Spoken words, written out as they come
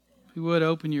If you would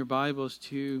open your Bibles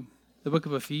to the book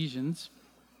of Ephesians.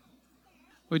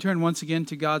 We turn once again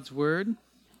to God's Word,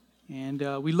 and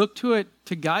we look to it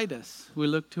to guide us. We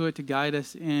look to it to guide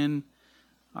us in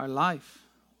our life.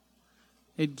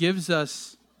 It gives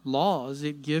us laws.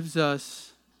 It gives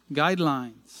us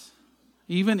guidelines.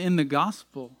 Even in the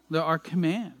gospel, there are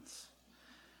commands.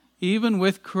 Even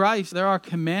with Christ, there are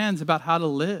commands about how to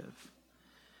live.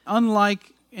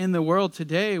 Unlike in the world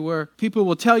today where people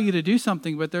will tell you to do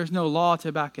something, but there's no law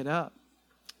to back it up.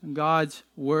 And God's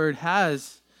Word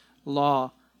has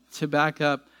law to back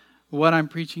up what I'm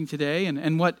preaching today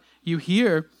and what you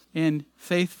hear in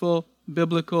faithful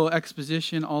biblical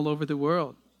exposition all over the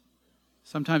world.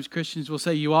 Sometimes Christians will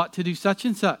say, you ought to do such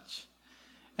and such.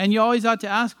 And you always ought to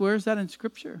ask, where is that in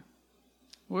Scripture?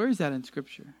 Where is that in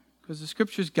Scripture? Because the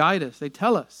Scriptures guide us. They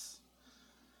tell us.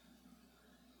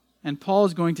 And Paul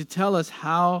is going to tell us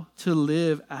how to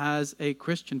live as a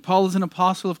Christian. Paul is an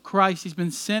apostle of Christ. He's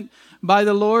been sent by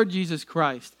the Lord Jesus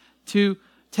Christ to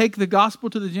take the gospel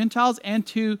to the Gentiles and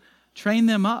to train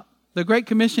them up. The Great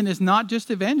Commission is not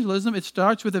just evangelism. It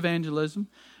starts with evangelism.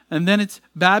 And then it's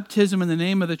baptism in the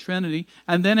name of the Trinity.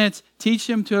 And then it's teach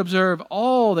them to observe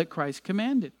all that Christ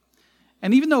commanded.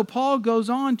 And even though Paul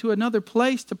goes on to another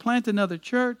place to plant another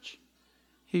church,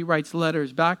 he writes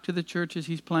letters back to the churches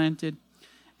he's planted.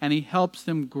 And he helps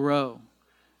them grow.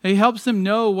 He helps them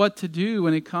know what to do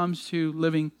when it comes to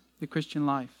living the Christian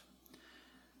life.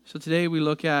 So today we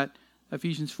look at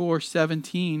Ephesians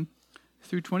 4:17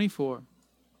 through 24.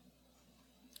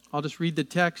 I'll just read the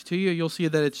text to you. You'll see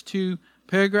that it's 2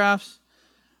 paragraphs.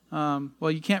 Well,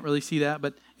 you can't really see that,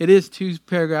 but it is 2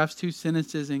 paragraphs, 2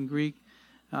 sentences in Greek,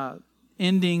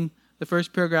 ending the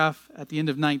first paragraph at the end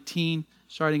of 19,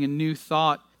 starting a new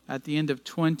thought at the end of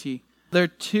 20. There are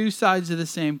 2 sides of the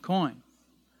same coin.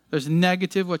 There's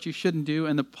negative, what you shouldn't do,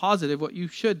 and the positive, what you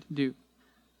should do.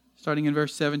 Starting in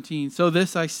verse 17. So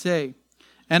this I say,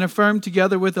 and affirm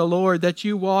together with the Lord, that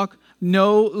you walk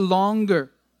no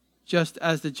longer just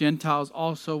as the Gentiles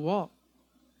also walk,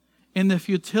 in the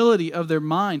futility of their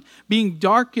mind, being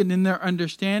darkened in their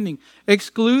understanding,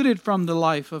 excluded from the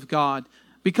life of God,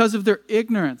 because of their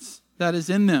ignorance that is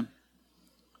in them,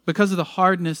 because of the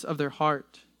hardness of their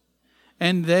heart.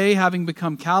 And they, having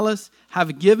become callous,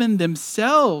 have given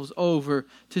themselves over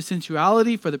to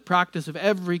sensuality for the practice of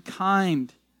every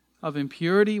kind of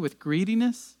impurity with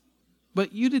greediness.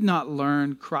 But you did not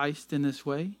learn Christ in this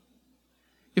way.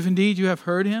 If indeed you have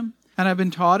heard him and have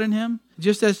been taught in him,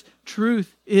 just as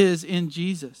truth is in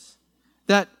Jesus,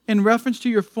 that in reference to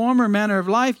your former manner of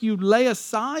life, you lay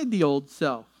aside the old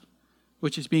self,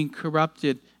 which is being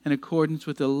corrupted in accordance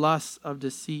with the lusts of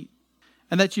deceit,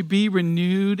 and that you be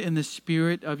renewed in the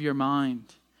spirit of your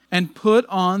mind, and put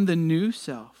on the new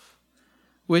self,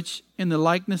 which in the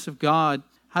likeness of God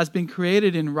has been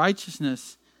created in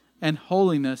righteousness and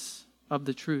holiness of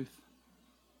the truth.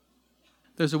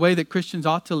 There's a way that Christians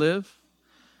ought to live,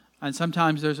 and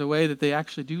sometimes there's a way that they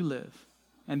actually do live,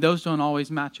 and those don't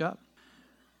always match up.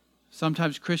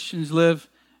 Sometimes Christians live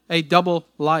a double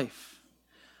life.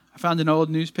 I found an old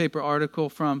newspaper article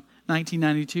from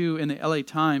 1992 in the LA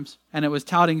Times, and it was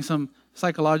touting some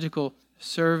psychological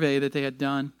survey that they had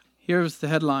done. Here's the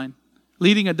headline: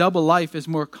 leading a double life is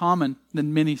more common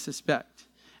than many suspect.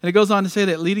 And it goes on to say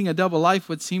that leading a double life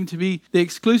would seem to be the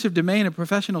exclusive domain of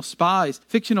professional spies,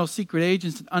 fictional secret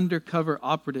agents, and undercover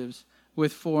operatives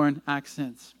with foreign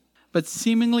accents. But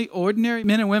seemingly ordinary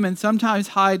men and women sometimes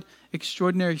hide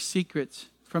extraordinary secrets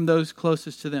from those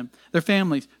closest to them, their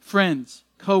families, friends,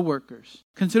 co-workers.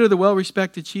 Consider the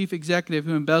well-respected chief executive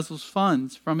who embezzles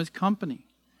funds from his company.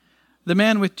 The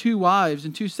man with 2 wives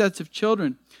and 2 sets of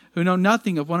children who know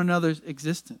nothing of one another's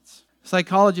existence.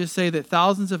 Psychologists say that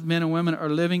thousands of men and women are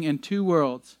living in 2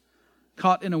 worlds,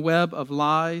 caught in a web of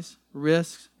lies,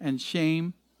 risks, and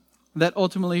shame that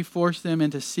ultimately force them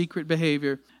into secret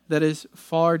behavior that is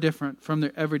far different from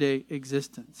their everyday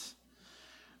existence.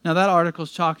 Now that article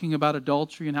is talking about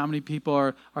adultery and how many people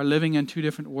are living in 2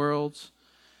 different worlds.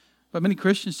 But many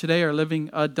Christians today are living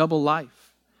a double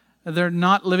life. They're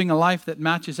not living a life that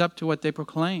matches up to what they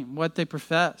proclaim, what they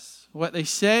profess, what they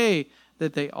say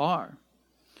that they are.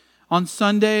 On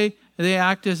Sunday, they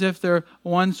act as if they're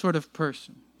one sort of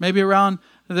person. Maybe around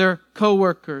their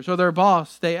co-workers or their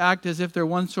boss, they act as if they're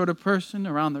one sort of person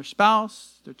around their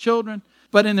spouse, their children.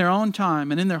 But in their own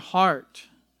time and in their heart,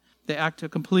 they act a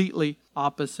completely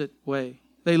opposite way.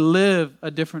 They live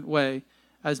a different way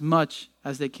as much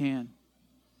as they can.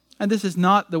 And this is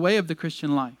not the way of the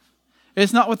Christian life.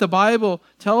 It's not what the Bible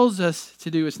tells us to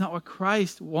do. It's not what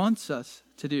Christ wants us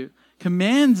to do,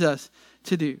 commands us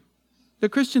to do. The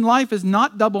Christian life is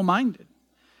not double-minded.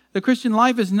 The Christian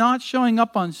life is not showing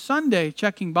up on Sunday,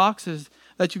 checking boxes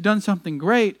that you've done something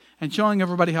great and showing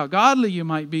everybody how godly you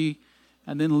might be,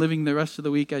 and then living the rest of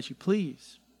the week as you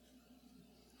please.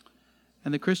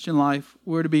 And the Christian life,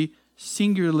 we're to be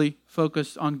singularly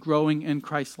focused on growing in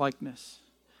Christ-likeness.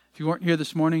 If you weren't here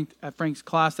this morning at Frank's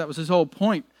class, that was his whole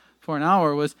point for an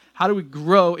hour, was how do we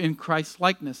grow in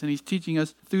Christ-likeness? And he's teaching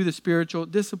us through the spiritual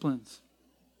disciplines.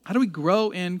 How do we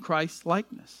grow in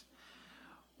Christ-likeness?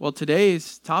 Well,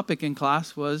 today's topic in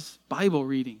class was Bible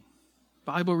reading.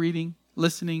 Bible reading,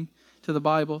 listening to the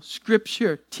Bible.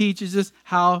 Scripture teaches us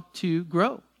how to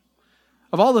grow.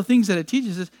 Of all the things that it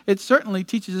teaches us, it certainly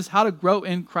teaches us how to grow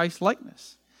in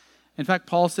Christ-likeness. In fact,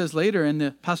 Paul says later in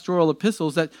the pastoral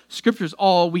epistles that Scripture is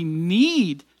all we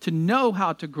need to know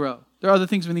how to grow. There are other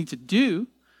things we need to do.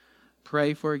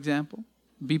 Pray, for example.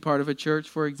 Be part of a church,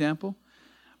 for example.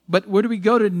 But where do we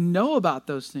go to know about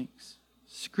those things?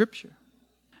 Scripture.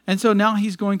 And so now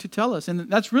he's going to tell us, and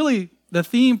that's really the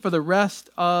theme for the rest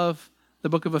of the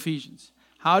book of Ephesians.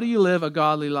 How do you live a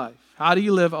godly life? How do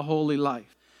you live a holy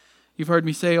life? You've heard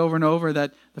me say over and over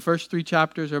that the first 3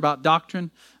 chapters are about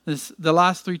doctrine. The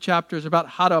last 3 chapters are about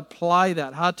how to apply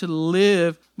that, how to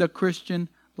live the Christian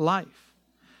life.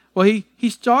 Well, he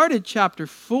started chapter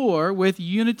 4 with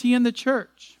unity in the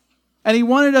church. And he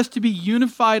wanted us to be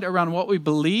unified around what we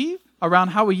believe, around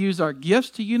how we use our gifts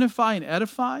to unify and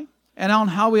edify, and on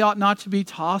how we ought not to be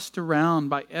tossed around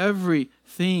by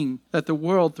everything that the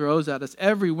world throws at us,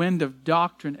 every wind of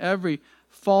doctrine, every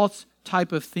false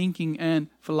type of thinking and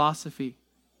philosophy.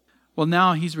 Well,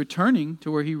 now he's returning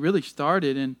to where he really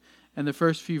started in the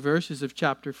first few verses of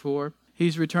chapter 4.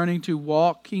 He's returning to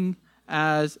walking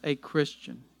as a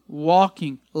Christian.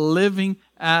 Walking, living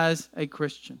as a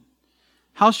Christian.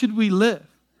 How should we live?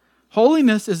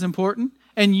 Holiness is important,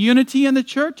 and unity in the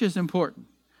church is important.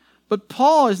 But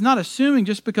Paul is not assuming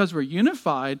just because we're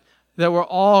unified that we're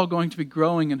all going to be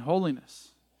growing in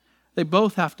holiness. They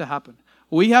both have to happen.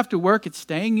 We have to work at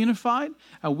staying unified,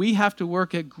 and we have to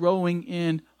work at growing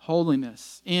in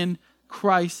holiness, in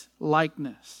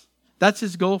Christ-likeness. That's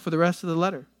his goal for the rest of the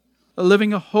letter.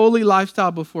 Living a holy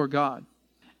lifestyle before God.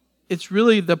 It's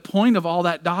really the point of all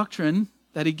that doctrine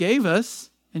that he gave us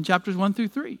in chapters 1 through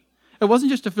 3. It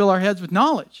wasn't just to fill our heads with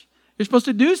knowledge. You're supposed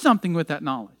to do something with that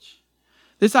knowledge.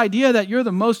 This idea that you're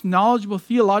the most knowledgeable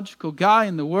theological guy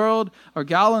in the world or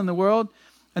gal in the world,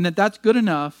 and that that's good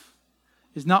enough,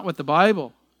 is not what the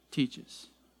Bible teaches.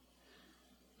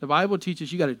 The Bible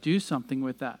teaches you got to do something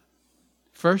with that.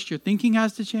 First, your thinking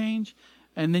has to change,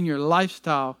 and then your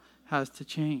lifestyle has to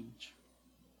change.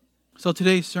 So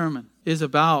today's sermon is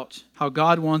about how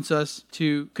God wants us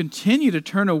to continue to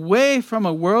turn away from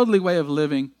a worldly way of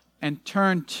living and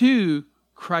turn to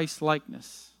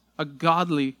Christ-likeness, a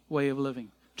godly way of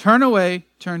living. Turn away,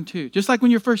 turn to. Just like when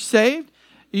you're first saved,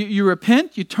 you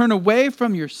repent, you turn away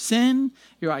from your sin,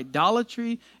 your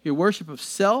idolatry, your worship of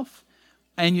self,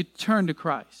 and you turn to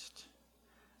Christ.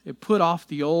 You put off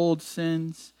the old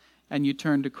sins and you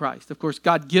turn to Christ. Of course,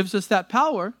 God gives us that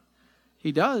power.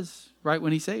 He does, right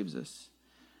when he saves us.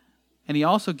 And he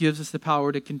also gives us the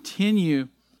power to continue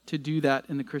to do that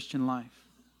in the Christian life.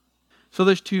 So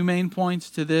there's 2 main points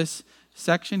to this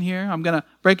section here. I'm going to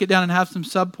break it down and have some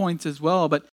subpoints as well,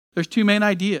 but there's 2 main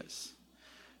ideas.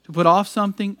 To put off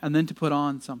something and then to put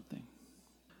on something.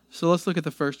 So let's look at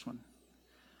the first one.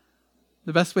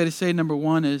 The best way to say number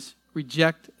 1 is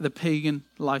reject the pagan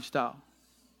lifestyle.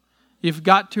 You've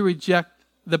got to reject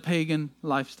the pagan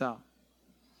lifestyle.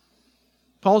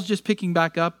 Paul's just picking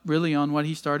back up really on what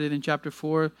he started in chapter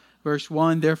 4, verse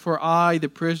 1. Therefore I, the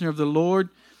prisoner of the Lord,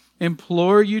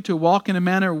 implore you to walk in a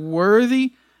manner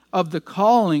worthy of the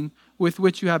calling with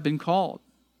which you have been called.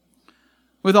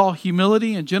 With all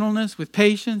humility and gentleness, with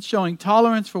patience, showing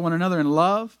tolerance for one another in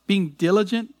love, being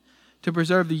diligent to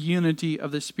preserve the unity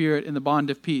of the Spirit in the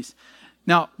bond of peace.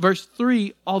 Now, verse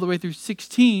 3 all the way through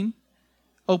 16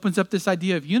 opens up this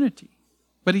idea of unity.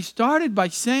 But he started by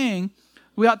saying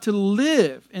we ought to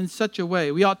live in such a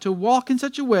way. We ought to walk in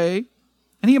such a way,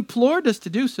 and he implored us to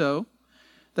do so,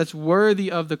 that's worthy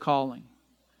of the calling.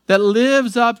 That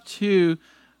lives up to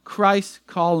Christ's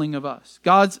calling of us,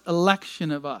 God's election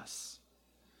of us.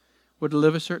 We're to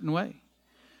live a certain way.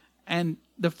 And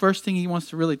the first thing he wants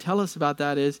to really tell us about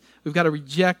that is we've got to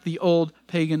reject the old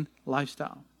pagan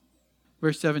lifestyle.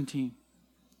 Verse 17.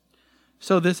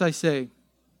 So this I say,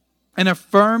 and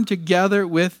affirm together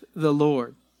with the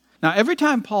Lord. Now every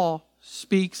time Paul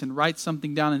speaks and writes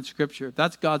something down in Scripture,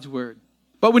 that's God's word.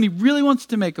 But when he really wants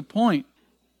to make a point,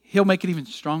 he'll make it even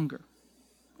stronger.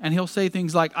 And he'll say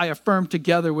things like, I affirm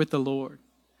together with the Lord.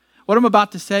 What I'm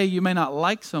about to say you may not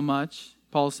like so much,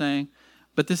 Paul's saying,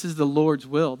 but this is the Lord's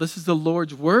will. This is the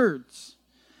Lord's words.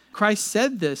 Christ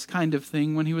said this kind of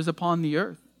thing when he was upon the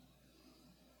earth.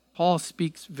 Paul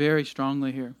speaks very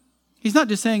strongly here. He's not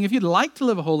just saying, if you'd like to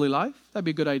live a holy life, that'd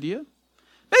be a good idea.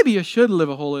 Maybe you should live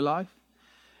a holy life.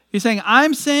 He's saying,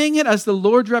 I'm saying it as the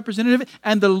Lord's representative,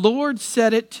 and the Lord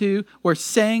said it too. We're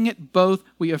saying it both.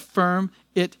 We affirm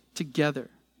it together.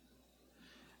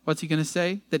 What's he going to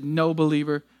say? That no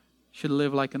believer should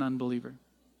live like an unbeliever.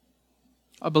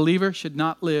 A believer should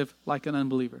not live like an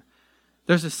unbeliever.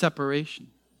 There's a separation.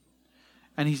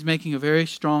 And he's making a very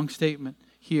strong statement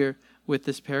here with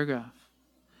this paragraph.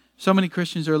 So many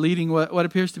Christians are leading what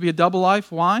appears to be a double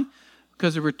life. Why?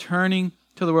 Because they're returning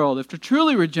to the world. If they're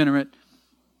truly regenerate,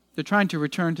 they're trying to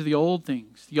return to the old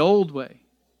things, the old way.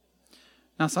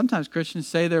 Now, sometimes Christians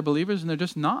say they're believers and they're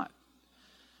just not.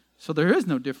 So there is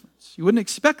no difference. You wouldn't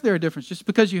expect there a difference. Just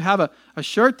because you have a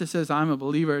shirt that says, I'm a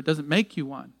believer, it doesn't make you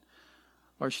one.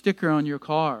 Or a sticker on your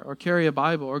car, or carry a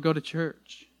Bible, or go to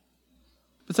church.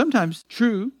 But sometimes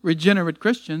true, regenerate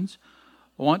Christians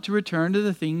want to return to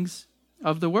the things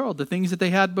of the world, the things that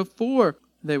they had before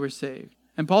they were saved.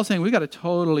 And Paul's saying we've got to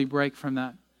totally break from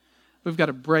that. We've got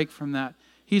to break from that.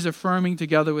 He's affirming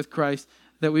together with Christ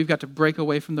that we've got to break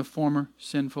away from the former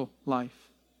sinful life.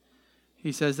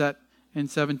 He says that in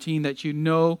 17, that you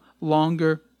no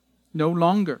longer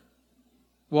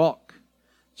walk,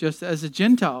 just as the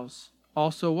Gentiles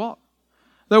also walk.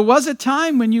 There was a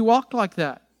time when you walked like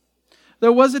that.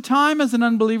 There was a time as an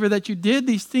unbeliever that you did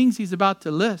these things he's about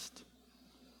to list.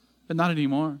 But not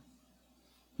anymore.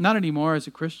 Not anymore as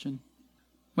a Christian.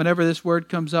 Whenever this word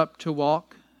comes up, to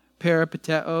walk,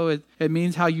 peripateo, it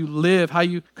means how you live, how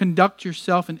you conduct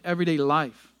yourself in everyday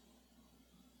life.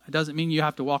 It doesn't mean you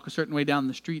have to walk a certain way down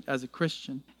the street as a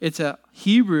Christian. It's a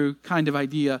Hebrew kind of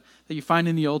idea that you find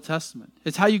in the Old Testament.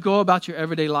 It's how you go about your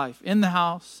everyday life, in the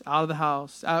house, out of the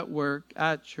house, at work,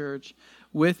 at church,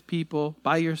 with people,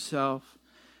 by yourself.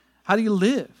 How do you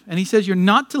live? And he says you're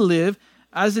not to live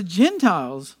as the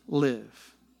Gentiles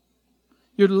live.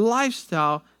 Your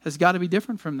lifestyle has got to be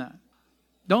different from that.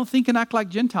 Don't think and act like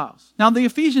Gentiles. Now, the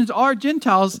Ephesians are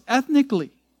Gentiles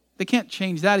ethnically. They can't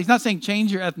change that. He's not saying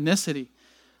change your ethnicity.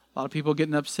 A lot of people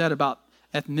getting upset about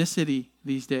ethnicity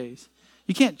these days.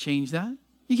 You can't change that.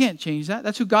 You can't change that.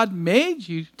 That's who God made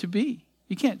you to be.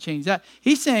 You can't change that.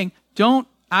 He's saying don't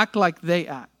act like they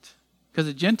act. Because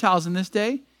the Gentiles in this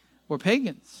day were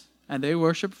pagans. And they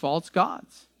worship false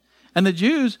gods. And the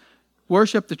Jews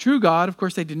worshiped the true God. Of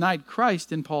course, they denied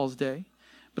Christ in Paul's day.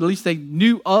 But at least they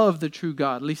knew of the true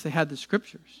God. At least they had the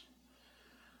scriptures.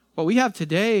 What we have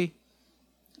today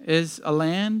is a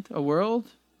land, a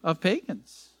world of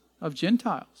pagans, of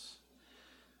Gentiles.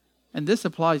 And this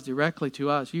applies directly to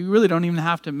us. You really don't even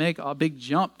have to make a big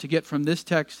jump to get from this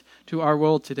text to our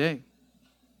world today.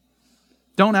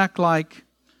 Don't act like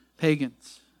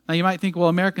pagans. Now you might think, well,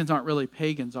 Americans aren't really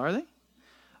pagans, are they?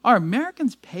 Are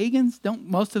Americans pagans? Don't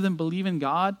most of them believe in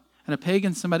God? And a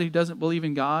pagan is somebody who doesn't believe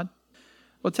in God?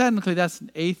 Well, technically that's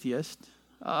an atheist.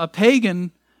 A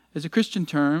pagan is a Christian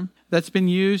term that's been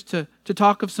used to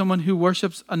talk of someone who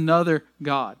worships another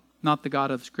God, not the God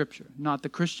of Scripture, not the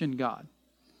Christian God.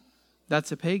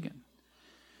 That's a pagan.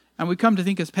 And we come to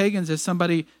think as pagans as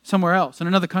somebody somewhere else, in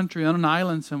another country, on an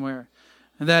island somewhere,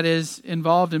 and that is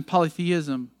involved in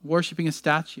polytheism, worshiping a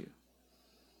statue.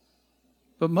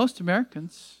 But most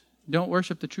Americans don't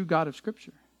worship the true God of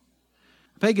Scripture.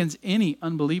 A pagan's any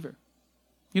unbeliever.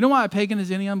 You know why a pagan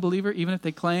is any unbeliever, even if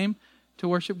they claim to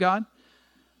worship God?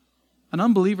 An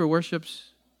unbeliever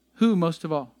worships who most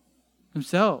of all?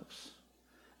 Themselves.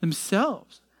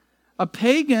 Themselves. A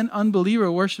pagan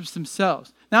unbeliever worships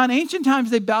themselves. Now, in ancient times,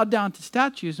 they bowed down to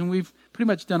statues, and we've pretty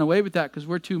much done away with that because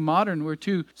we're too modern, we're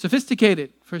too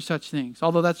sophisticated for such things.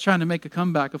 Although that's trying to make a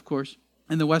comeback, of course,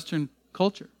 in the Western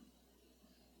culture.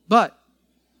 But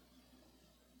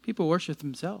people worship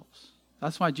themselves.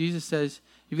 That's why Jesus says,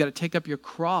 you've got to take up your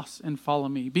cross and follow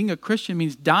me. Being a Christian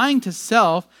means dying to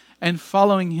self and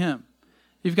following Him.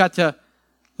 You've got to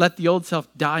let the old self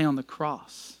die on the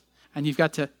cross. And you've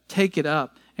got to take it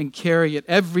up and carry it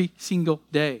every single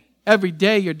day. Every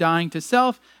day you're dying to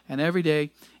self, and every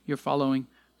day you're following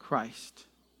Christ.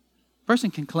 A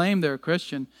person can claim they're a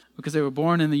Christian because they were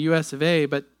born in the US of A,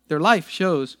 but their life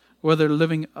shows whether they're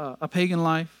living a pagan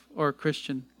life or a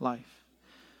Christian life.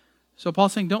 So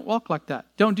Paul's saying, don't walk like that.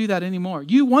 Don't do that anymore.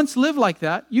 You once lived like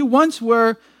that. You once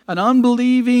were an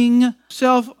unbelieving,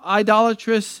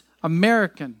 self-idolatrous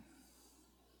American.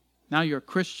 Now you're a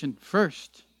Christian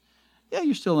first. Yeah,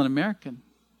 you're still an American.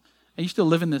 And you still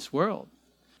live in this world.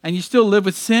 And you still live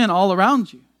with sin all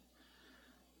around you.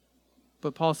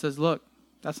 But Paul says, look,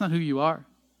 that's not who you are.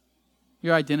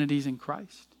 Your identity is in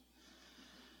Christ.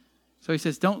 So he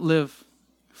says, don't live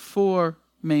 4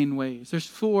 main ways. There's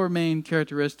 4 main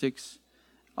characteristics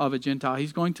of a Gentile.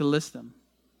 He's going to list them.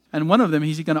 And one of them,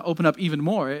 he's going to open up even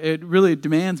more. It really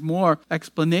demands more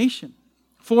explanation.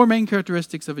 4 main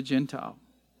characteristics of a Gentile,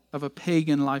 of a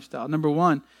pagan lifestyle. Number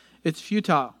 1, it's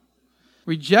futile.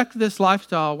 Reject this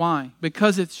lifestyle. Why?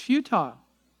 Because it's futile.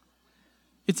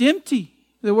 It's empty.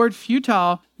 The word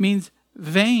futile means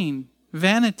vain,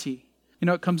 vanity. You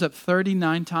know, it comes up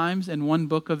 39 times in one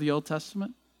book of the Old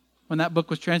Testament. When that book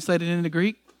was translated into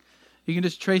Greek, you can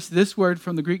just trace this word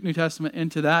from the Greek New Testament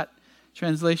into that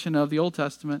translation of the Old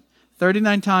Testament.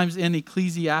 39 times in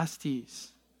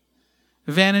Ecclesiastes.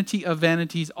 Vanity of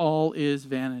vanities, all is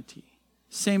vanity.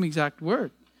 Same exact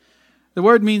word. The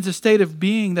word means a state of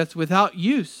being that's without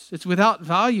use. It's without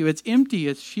value. It's empty.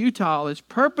 It's futile. It's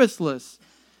purposeless.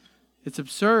 It's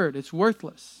absurd. It's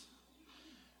worthless.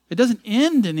 It doesn't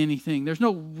end in anything. There's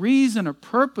no reason or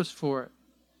purpose for it.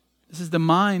 This is the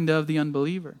mind of the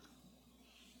unbeliever.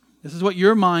 This is what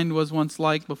your mind was once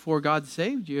like before God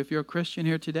saved you, if you're a Christian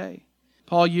here today.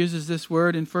 Paul uses this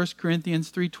word in 1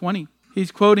 Corinthians 3:20.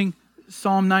 He's quoting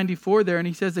Psalm 94 there, and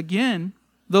he says again,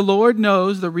 the Lord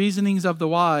knows the reasonings of the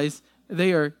wise.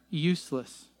 They are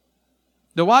useless.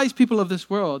 The wise people of this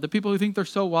world, the people who think they're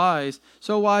so wise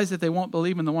that they won't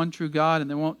believe in the one true God and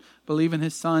they won't believe in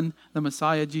His Son, the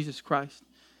Messiah, Jesus Christ.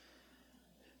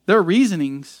 Their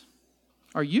reasonings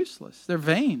are useless. They're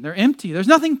vain. They're empty. There's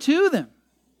nothing to them.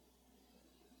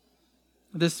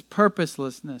 This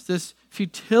purposelessness, this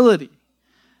futility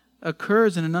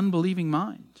occurs in an unbelieving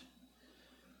mind.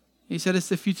 He said it's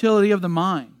the futility of the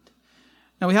mind.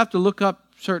 Now we have to look up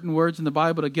certain words in the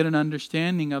Bible to get an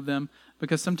understanding of them,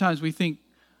 because sometimes we think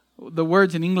the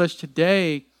words in English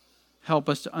today help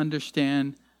us to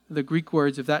understand the Greek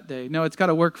words of that day. No, it's got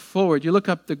to work forward. You look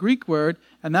up the Greek word,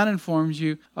 and that informs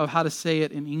you of how to say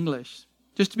it in English.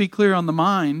 Just to be clear on the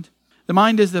mind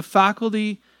is the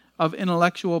faculty of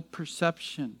intellectual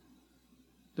perception.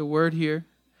 The word here,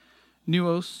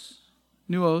 nous.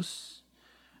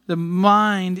 The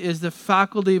mind is the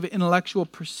faculty of intellectual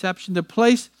perception, the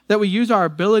place that we use our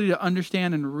ability to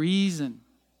understand and reason.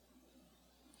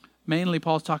 Mainly,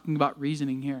 Paul's talking about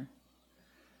reasoning here.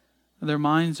 Their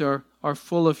minds are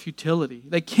full of futility.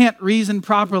 They can't reason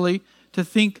properly to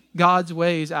think God's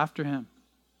ways after Him.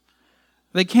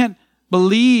 They can't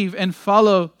believe and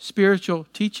follow spiritual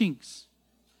teachings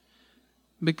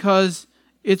because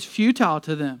it's futile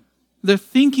to them. Their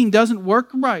thinking doesn't work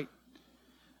right.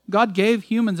 God gave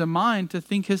humans a mind to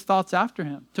think His thoughts after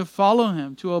Him, to follow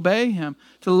Him, to obey Him,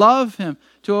 to love Him,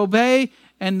 to obey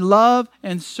and love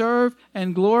and serve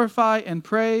and glorify and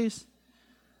praise.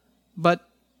 But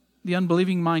the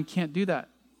unbelieving mind can't do that.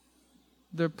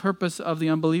 The purpose of the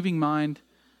unbelieving mind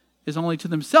is only to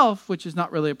themselves, which is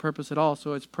not really a purpose at all,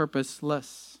 so it's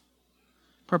purposeless.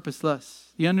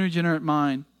 Purposeless. The unregenerate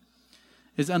mind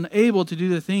is unable to do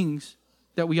the things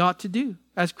that we ought to do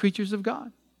as creatures of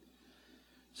God.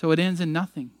 So it ends in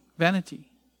nothing. Vanity.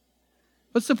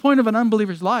 What's the point of an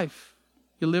unbeliever's life?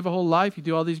 You live a whole life, you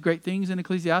do all these great things in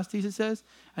Ecclesiastes, it says,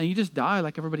 and you just die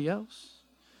like everybody else.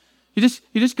 You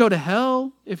just go to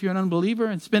hell if you're an unbeliever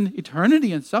and spend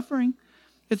eternity in suffering.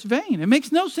 It's vain. It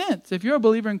makes no sense. If you're a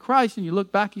believer in Christ and you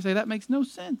look back, you say, that makes no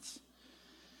sense.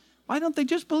 Why don't they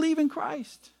just believe in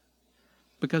Christ?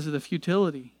 Because of the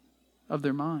futility of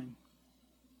their mind.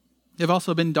 They've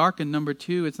also been darkened. Number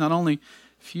 2, it's not only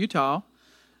futile,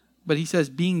 but he says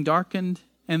being darkened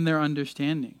in their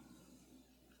understanding.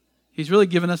 He's really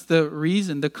given us the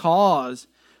reason, the cause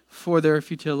for their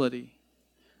futility.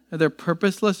 Their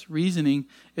purposeless reasoning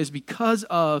is because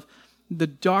of the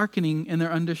darkening in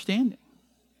their understanding.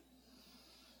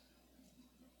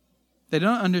 They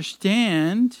don't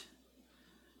understand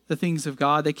the things of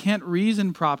God. They can't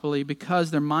reason properly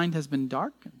because their mind has been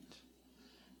darkened.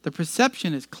 The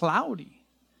perception is cloudy.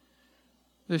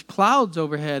 There's clouds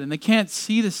overhead and they can't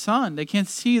see the sun. They can't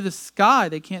see the sky.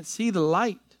 They can't see the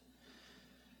light.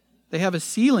 They have a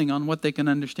ceiling on what they can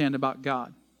understand about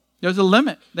God. There's a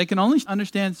limit. They can only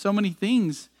understand so many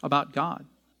things about God.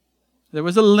 There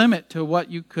was a limit to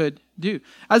what you could do.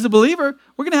 As a believer,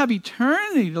 we're going to have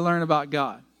eternity to learn about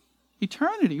God.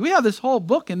 Eternity. We have this whole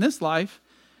book in this life.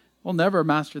 We'll never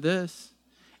master this.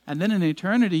 And then in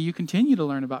eternity, you continue to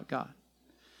learn about God.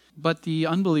 But the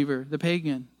unbeliever, the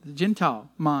pagan, the Gentile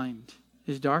mind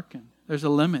is darkened. There's a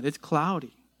limit. It's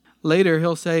cloudy. Later,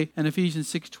 he'll say in Ephesians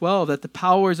 6:12 that the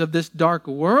powers of this dark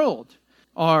world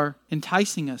are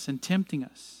enticing us and tempting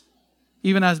us,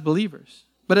 even as believers.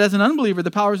 But as an unbeliever,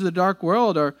 the powers of the dark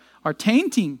world are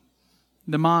tainting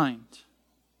the mind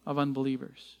of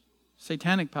unbelievers.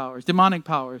 Satanic powers, demonic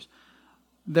powers,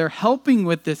 they're helping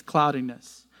with this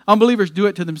cloudiness. Unbelievers do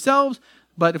it to themselves,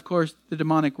 but of course the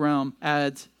demonic realm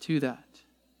adds to that.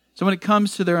 So when it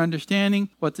comes to their understanding,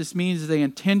 what this means is they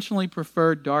intentionally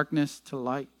prefer darkness to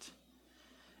light.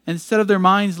 Instead of their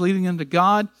minds leading them to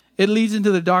God, it leads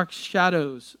into the dark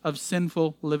shadows of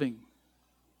sinful living.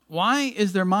 Why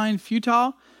is their mind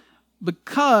futile?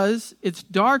 Because it's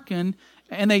darkened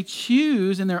and they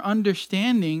choose in their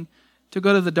understanding to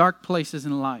go to the dark places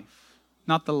in life,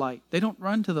 not the light. They don't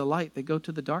run to the light, they go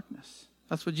to the darkness.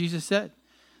 That's what Jesus said.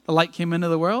 The light came into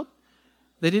the world.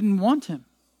 They didn't want him.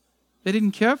 They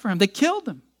didn't care for him. They killed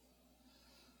him.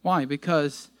 Why?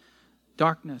 Because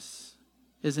darkness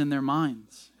is in their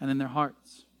minds and in their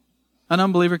hearts. An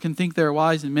unbeliever can think they're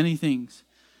wise in many things,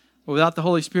 but without the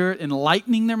Holy Spirit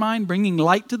enlightening their mind, bringing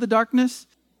light to the darkness,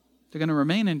 they're going to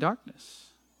remain in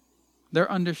darkness.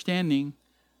 Their understanding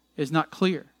is not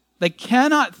clear. They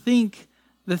cannot think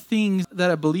the things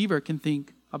that a believer can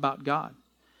think about God.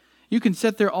 You can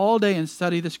sit there all day and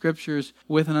study the Scriptures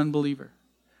with an unbeliever.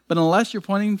 But unless you're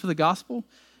pointing them to the gospel,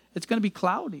 it's going to be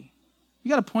cloudy. You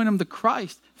got to point them to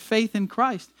Christ, faith in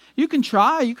Christ. You can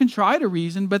try to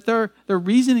reason, but their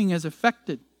reasoning is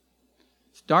affected.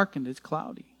 It's darkened, it's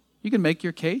cloudy. You can make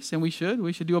your case, and we should.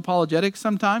 We should do apologetics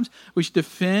sometimes. We should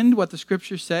defend what the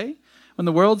Scriptures say. When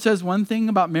the world says one thing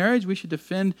about marriage, we should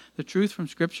defend the truth from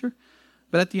Scripture.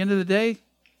 But at the end of the day,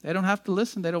 they don't have to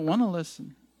listen. They don't want to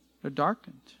listen. They're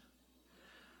darkened.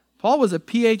 Paul was a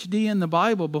PhD in the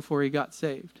Bible before he got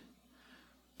saved.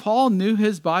 Paul knew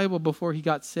his Bible before he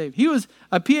got saved. He was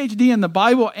a PhD in the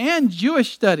Bible and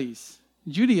Jewish studies,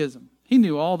 Judaism. He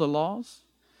knew all the laws.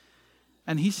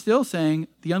 And he's still saying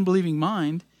the unbelieving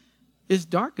mind is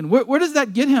darkened. Where does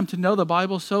that get him to know the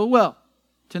Bible so well?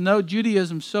 To know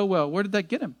Judaism so well? Where did that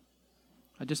get him?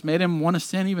 I just made him want to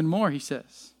sin even more, he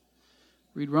says.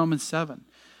 Read Romans 7.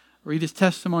 Read his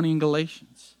testimony in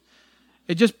Galatians.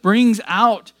 It just brings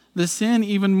out the sin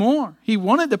even more. He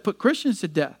wanted to put Christians to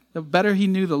death. The better he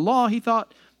knew the law, he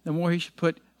thought, the more he should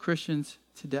put Christians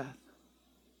to death.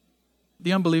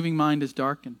 The unbelieving mind is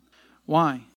darkened.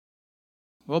 Why?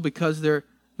 Well, because they're,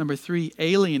 number 3,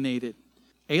 alienated.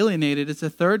 Alienated is the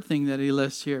third thing that he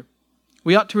lists here.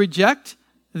 We ought to reject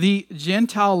the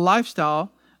Gentile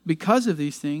lifestyle because of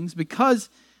these things, because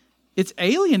it's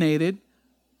alienated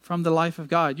from the life of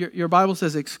God. Your Bible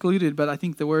says excluded, but I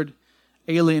think the word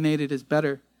alienated is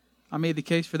better. I made the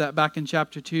case for that back in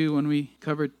chapter 2 when we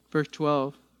covered verse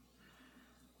 12.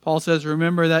 Paul says,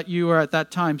 remember that you were at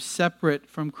that time separate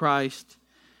from Christ,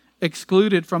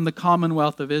 excluded from the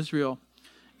commonwealth of Israel,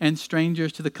 and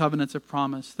strangers to the covenants of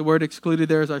promise. The word excluded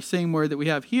there is our same word that we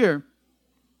have here.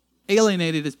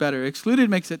 Alienated is better. Excluded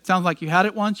makes it sound like you had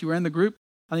it once, you were in the group,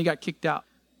 and you got kicked out.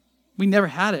 We never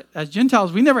had it. As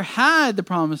Gentiles, we never had the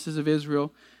promises of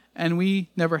Israel, and we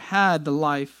never had the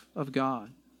life of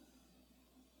God.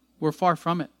 We're far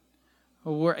from it.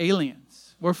 We're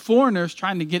aliens. We're foreigners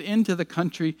trying to get into the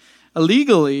country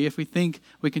illegally if we think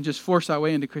we can just force our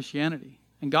way into Christianity.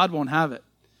 And God won't have it.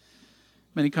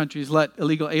 Many countries let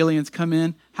illegal aliens come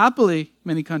in. Happily,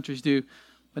 many countries do,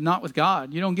 but not with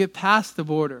God. You don't get past the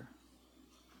border.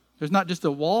 There's not just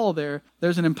a wall there.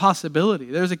 There's an impossibility.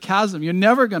 There's a chasm. You're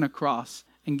never going to cross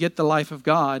and get the life of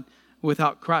God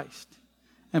without Christ.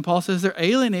 And Paul says they're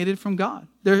alienated from God.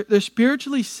 They're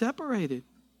spiritually separated.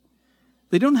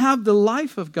 They don't have the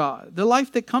life of God, the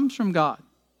life that comes from God.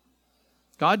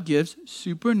 God gives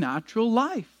supernatural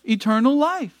life, eternal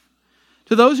life.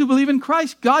 To those who believe in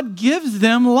Christ, God gives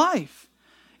them life.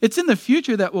 It's in the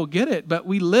future that we'll get it, but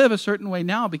we live a certain way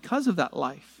now because of that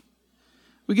life.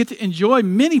 We get to enjoy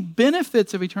many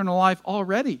benefits of eternal life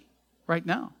already, right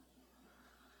now.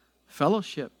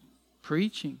 Fellowship,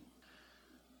 preaching,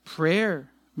 prayer,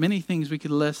 many things we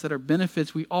could list that are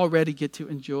benefits we already get to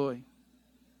enjoy.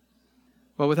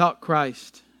 But without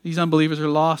Christ, these unbelievers are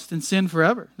lost in sin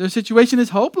forever. Their situation is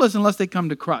hopeless unless they come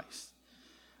to Christ.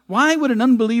 Why would an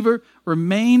unbeliever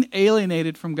remain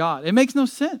alienated from God? It makes no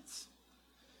sense.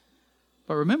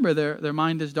 But remember, their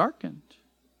mind is darkened.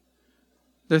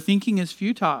 Their thinking is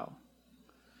futile.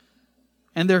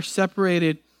 And they're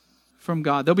separated from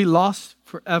God. They'll be lost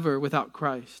forever without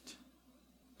Christ.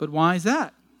 But why is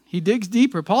that? He digs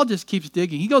deeper. Paul just keeps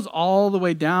digging. He goes all the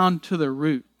way down to the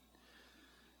root.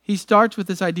 He starts with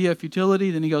this idea of futility,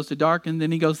 then he goes to darkened,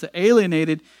 then he goes to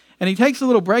alienated, and he takes a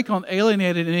little break on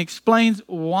alienated and he explains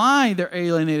why they're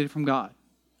alienated from God.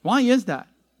 Why is that?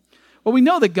 Well, we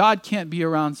know that God can't be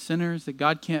around sinners, that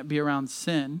God can't be around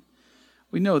sin.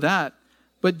 We know that.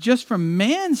 But just from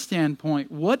man's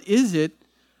standpoint, what is it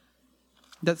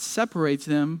that separates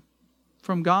them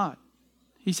from God?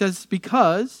 He says,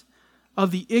 because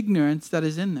of the ignorance that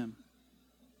is in them.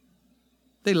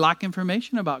 They lack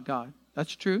information about God.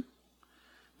 That's true.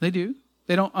 They do.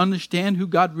 They don't understand who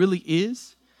God really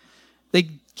is.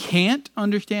 They can't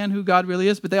understand who God really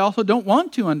is, but they also don't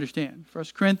want to understand.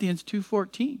 1 Corinthians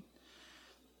 2:14.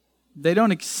 They don't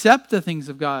accept the things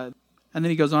of God. And then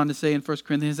he goes on to say in 1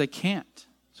 Corinthians they can't.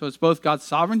 So it's both God's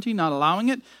sovereignty, not allowing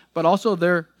it, but also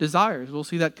their desires. We'll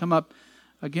see that come up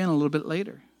again a little bit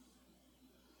later.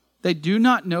 They do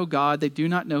not know God. They do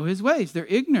not know his ways. They're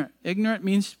ignorant. Ignorant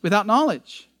means without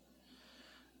knowledge.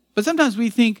 But sometimes we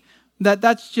think that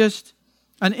that's just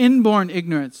an inborn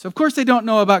ignorance. Of course they don't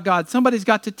know about God. Somebody's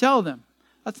got to tell them.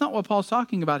 That's not what Paul's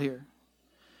talking about here.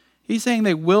 He's saying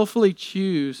they willfully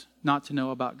choose not to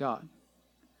know about God.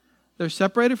 They're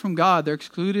separated from God. They're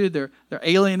excluded. They're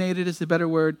alienated is the better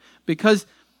word, because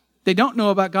they don't know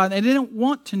about God and they don't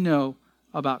want to know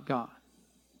about God.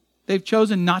 They've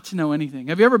chosen not to know anything.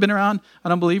 Have you ever been around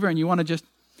an unbeliever and you want to just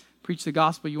preach the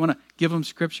gospel? You want to give them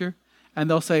scripture and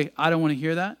they'll say, I don't want to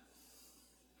hear that.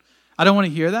 I don't want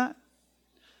to hear that.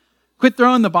 Quit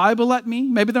throwing the Bible at me.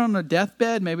 Maybe they're on a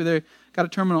deathbed. Maybe they've got a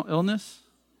terminal illness.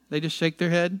 They just shake their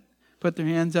head, put their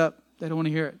hands up. They don't want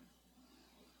to hear it.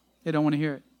 They don't want to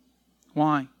hear it.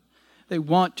 Why? They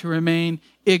want to remain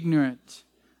ignorant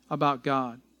about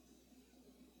God.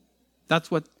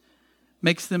 That's what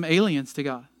makes them aliens to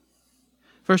God.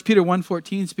 1 Peter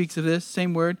 1:14 speaks of this,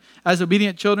 same word. As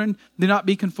obedient children, do not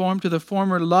be conformed to the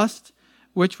former lusts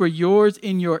which were yours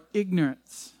in your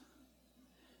ignorance.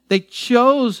 They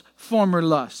chose former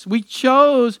lusts. We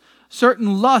chose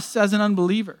certain lusts as an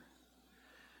unbeliever.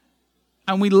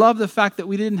 And we love the fact that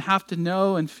we didn't have to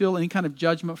know and feel any kind of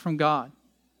judgment from God.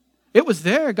 It was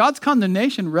there. God's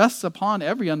condemnation rests upon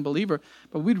every unbeliever,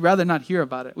 but we'd rather not hear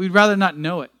about it. We'd rather not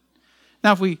know it.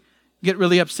 Now, if we get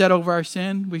really upset over our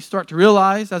sin, we start to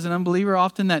realize as an unbeliever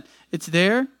often that it's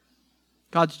there.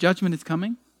 God's judgment is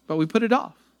coming, but we put it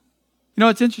off. You know,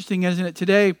 it's interesting, isn't it?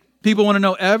 Today, people want to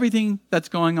know everything that's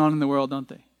going on in the world, don't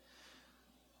they?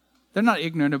 They're not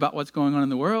ignorant about what's going on in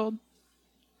the world.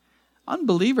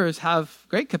 Unbelievers have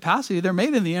great capacity. They're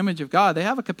made in the image of God. They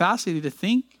have a capacity to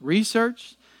think,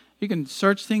 research. You can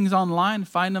search things online,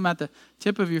 find them at the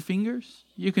tip of your fingers.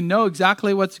 You can know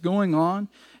exactly what's going on.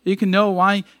 You can know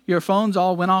why your phones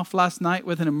all went off last night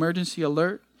with an emergency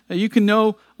alert. You can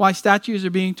know why statues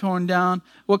are being torn down,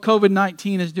 what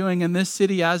COVID-19 is doing in this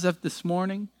city as of this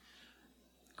morning.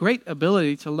 Great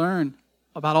ability to learn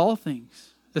about all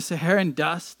things. The Saharan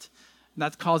dust,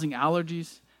 that's causing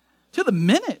allergies. To the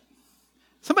minute.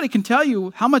 Somebody can tell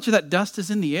you how much of that dust is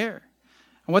in the air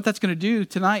and what that's going to do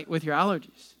tonight with your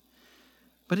allergies.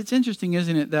 But it's interesting,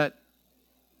 isn't it, that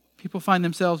people find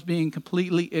themselves being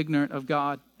completely ignorant of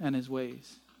God and his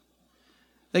ways.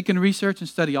 They can research and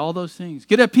study all those things.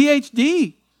 Get a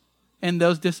PhD in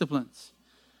those disciplines.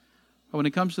 But when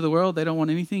it comes to the world, they don't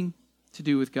want anything to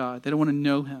do with God. They don't want to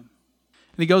know him.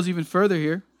 And he goes even further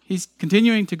here. He's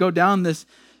continuing to go down this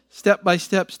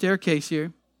step-by-step staircase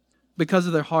here because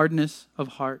of their hardness of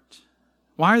heart.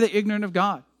 Why are they ignorant of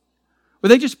God? Were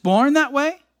they just born that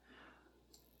way?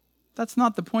 That's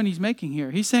not the point he's making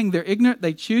here. He's saying they're ignorant.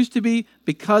 They choose to be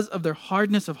because of their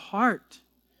hardness of heart.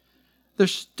 Their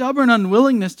stubborn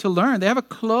unwillingness to learn. They have a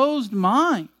closed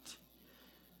mind.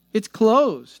 It's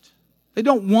closed. They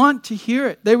don't want to hear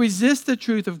it. They resist the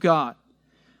truth of God.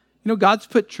 You know, God's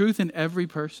put truth in every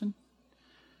person.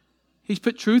 He's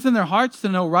put truth in their hearts to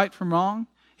know right from wrong.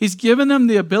 He's given them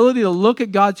the ability to look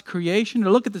at God's creation, to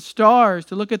look at the stars,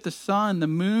 to look at the sun, the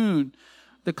moon,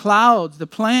 the clouds, the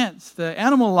plants, the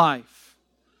animal life.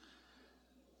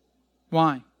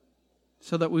 Why?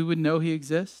 So that we would know he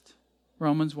exists.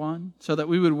 Romans 1. So that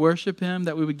we would worship him,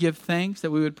 that we would give thanks,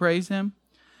 that we would praise him.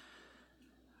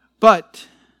 But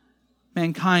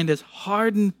mankind has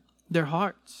hardened their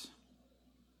hearts.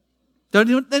 They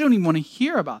don't even want to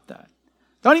hear about that.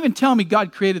 Don't even tell me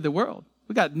God created the world.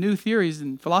 We got new theories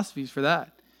and philosophies for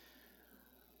that.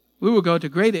 We will go to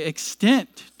great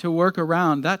extent to work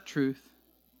around that truth.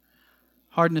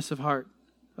 Hardness of heart.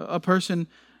 A person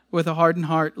with a hardened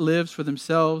heart lives for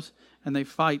themselves and they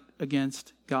fight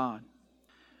against God.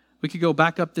 We could go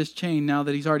back up this chain now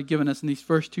that he's already given us in these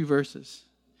first two verses.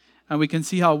 And we can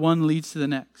see how one leads to the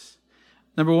next.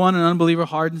 Number one, an unbeliever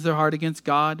hardens their heart against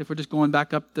God. If we're just going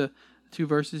back up the two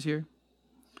verses here.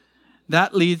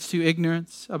 That leads to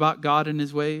ignorance about God and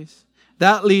his ways.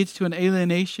 That leads to an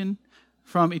alienation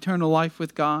from eternal life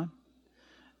with God.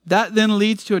 That then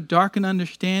leads to a darkened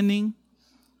understanding.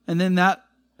 And then that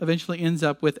eventually ends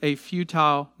up with a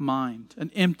futile mind,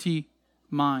 an empty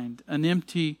mind, an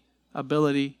empty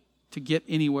ability to get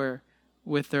anywhere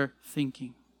with their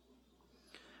thinking.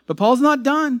 But Paul's not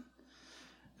done.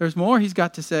 There's more he's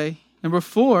got to say. Number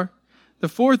 4, the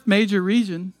fourth major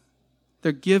reason,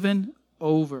 they're given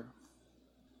over.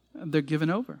 They're given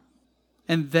over.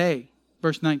 And they,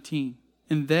 verse 19,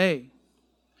 and they.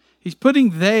 He's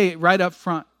putting they right up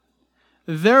front.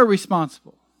 They're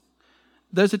responsible.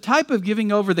 There's a type of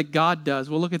giving over that God does.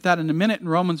 We'll look at that in a minute in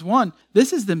Romans 1.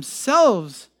 This is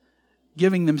themselves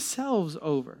giving themselves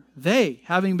over. They,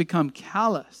 having become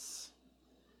callous.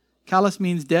 Callous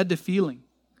means dead to feeling.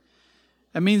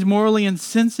 It means morally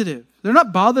insensitive. They're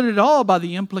not bothered at all by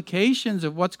the implications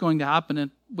of what's going to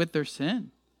happen with their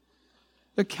sin.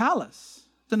 They're callous.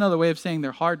 It's another way of saying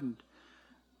they're hardened.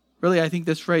 Really, I think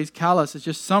this phrase callous is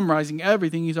just summarizing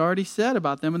everything he's already said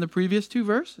about them in the previous 2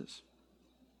 verses.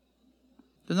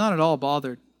 They're not at all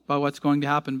bothered by what's going to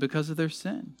happen because of their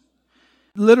sin.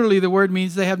 Literally, the word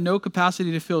means they have no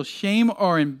capacity to feel shame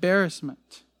or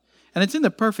embarrassment. And it's in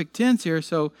the perfect tense here,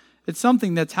 so it's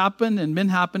something that's happened and been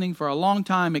happening for a long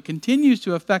time. It continues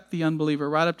to affect the unbeliever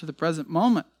right up to the present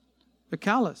moment. They're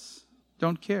callous,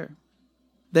 don't care.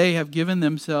 They have given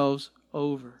themselves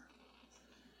over.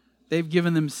 They've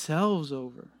given themselves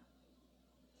over.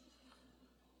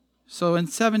 So in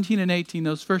 17 and 18,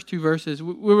 those first 2 verses,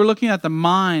 we were looking at the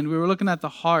mind, we were looking at the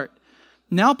heart.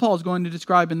 Now Paul's going to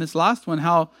describe in this last one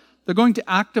how they're going to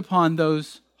act upon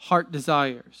those heart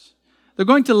desires. They're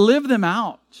going to live them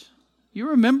out. You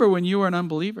remember when you were an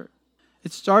unbeliever.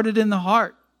 It started in the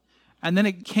heart, and then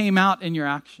it came out in your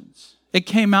actions. It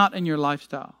came out in your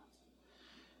lifestyle.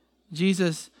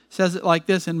 Jesus says it like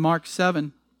this in Mark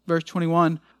 7, verse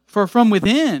 21. For from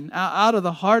within, out of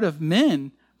the heart of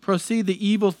men, proceed the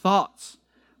evil thoughts,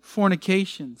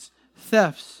 fornications,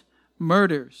 thefts,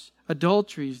 murders,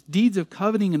 adulteries, deeds of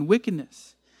coveting and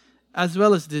wickedness, as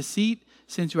well as deceit,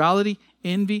 sensuality,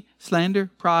 envy, slander,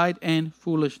 pride, and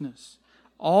foolishness.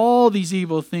 All these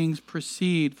evil things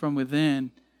proceed from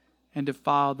within and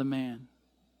defile the man.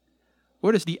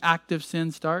 Where does the act of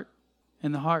sin start?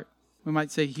 In the heart. We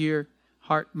might say here,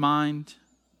 heart, mind.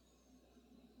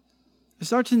 It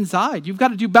starts inside. You've got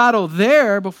to do battle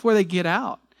there before they get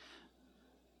out.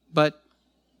 But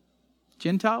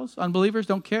Gentiles, unbelievers,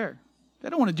 don't care. They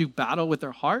don't want to do battle with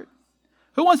their heart.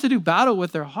 Who wants to do battle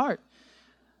with their heart?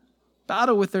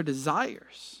 Battle with their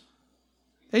desires.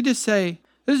 They just say,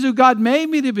 this is who God made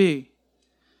me to be.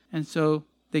 And so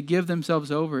they give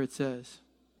themselves over, it says.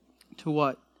 To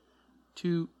what?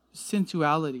 To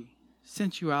sensuality.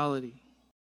 Sensuality.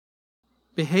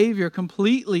 Behavior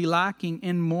completely lacking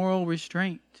in moral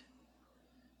restraint.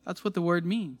 That's what the word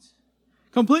means.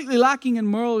 Completely lacking in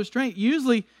moral restraint.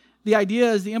 Usually the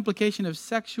idea is the implication of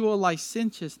sexual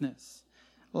licentiousness.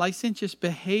 Licentious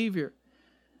behavior.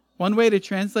 One way to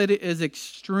translate it is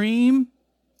extreme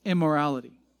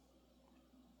immorality.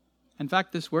 In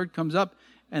fact, this word comes up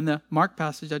in the Mark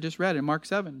passage I just read in Mark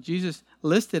 7. Jesus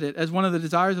listed it as one of the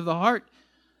desires of the heart.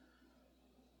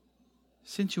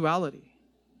 Sensuality.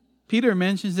 Peter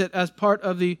mentions it as part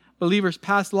of the believer's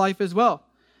past life as well.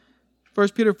 1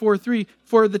 Peter 4:3,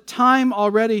 for the time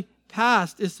already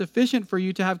past is sufficient for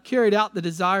you to have carried out the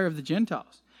desire of the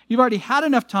Gentiles. You've already had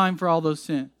enough time for all those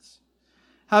sins.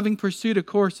 Having pursued a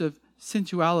course of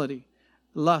sensuality,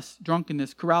 lust,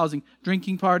 drunkenness, carousing,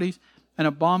 drinking parties, and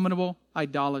abominable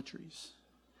idolatries.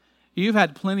 You've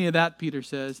had plenty of that, Peter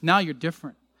says. Now you're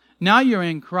different. Now you're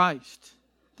in Christ.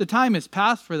 The time is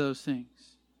past for those things.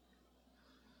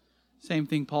 Same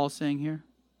thing Paul's saying here.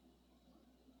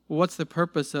 Well, what's the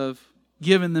purpose of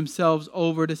giving themselves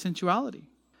over to sensuality?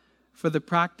 For the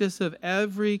practice of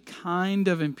every kind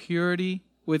of impurity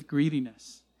with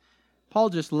greediness. Paul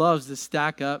just loves to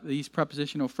stack up these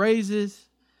prepositional phrases,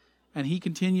 and he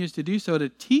continues to do so to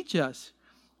teach us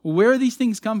where these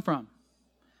things come from.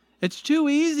 It's too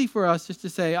easy for us just to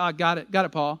say, got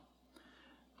it, Paul.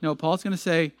 No, Paul's going to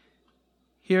say,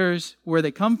 here's where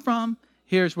they come from,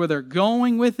 here's where they're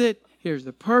going with it, here's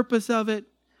the purpose of it.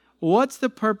 What's the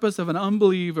purpose of an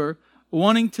unbeliever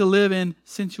wanting to live in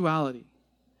sensuality?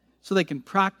 So they can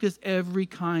practice every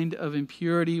kind of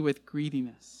impurity with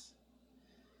greediness.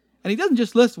 And he doesn't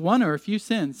just list one or a few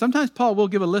sins. Sometimes Paul will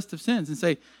give a list of sins and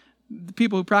say, the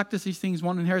people who practice these things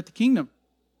won't inherit the kingdom.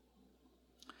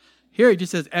 Here he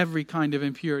just says every kind of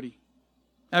impurity.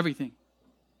 Everything.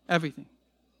 Everything.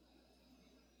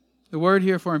 The word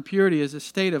here for impurity is a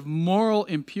state of moral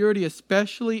impurity,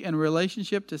 especially in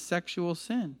relationship to sexual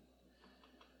sin.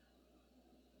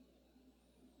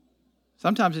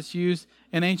 Sometimes it's used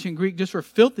in ancient Greek just for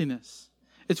filthiness.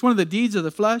 It's one of the deeds of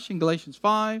the flesh in Galatians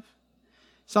 5.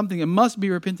 Something that must be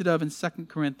repented of in 2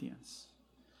 Corinthians.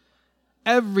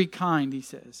 Every kind, he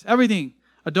says. Everything.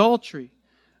 Adultery.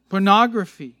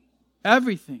 Pornography.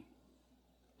 Everything.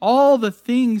 All the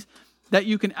things that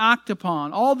you can act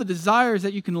upon. All the desires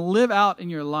that you can live out in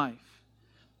your life.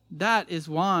 That is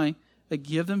why They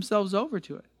give themselves over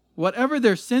to it. Whatever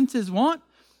their senses want,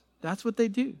 that's what they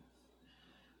do.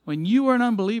 When you were an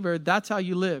unbeliever, that's how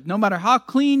you lived. No matter how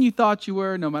clean you thought you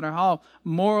were, no matter how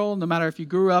moral, no matter if you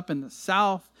grew up in the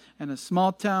South in a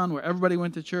small town where everybody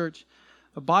went to church,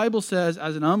 the Bible says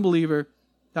as an unbeliever,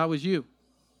 that was you.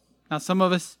 Now some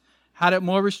of us had it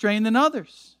more restrained than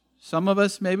others. Some of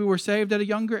us maybe were saved at a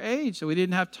younger age, so we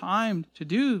didn't have time to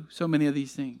do so many of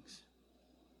these things.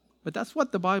 But that's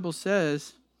what the Bible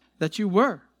says that you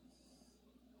were.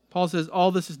 Paul says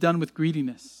all this is done with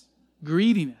greediness.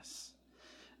 Greediness.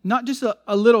 Not just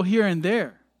a little here and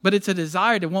there, but it's a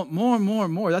desire to want more and more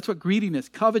and more. That's what greediness,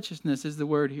 covetousness is the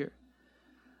word here.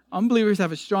 Unbelievers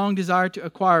have a strong desire to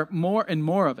acquire more and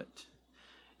more of it.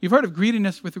 You've heard of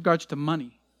greediness with regards to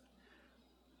money.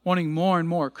 Wanting more and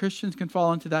more. Christians can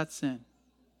fall into that sin.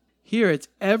 Here it's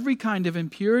every kind of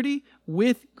impurity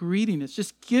with greediness.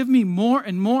 Just give me more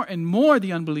and more and more,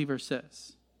 the unbeliever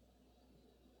says.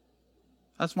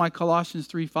 That's why Colossians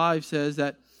 3:5 says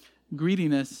that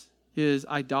greediness is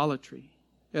idolatry.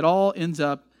 It all ends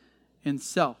up in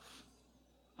self.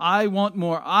 I want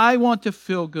more. I want to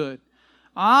feel good.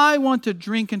 I want to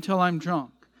drink until I'm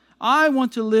drunk. I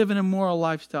want to live an immoral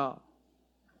lifestyle.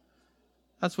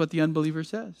 That's what the unbeliever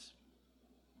says.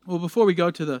 Well, before we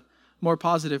go to the more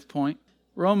positive point,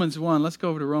 Romans 1, let's go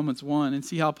over to Romans 1 and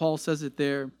see how Paul says it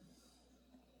there.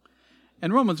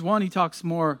 In Romans 1, he talks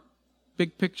more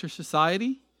big picture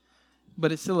society,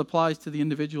 but it still applies to the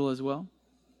individual as well.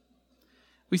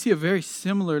 We see a very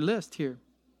similar list here.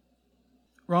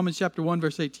 Romans chapter 1,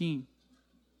 verse 18.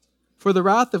 For the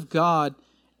wrath of God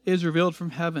is revealed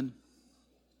from heaven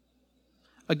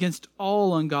against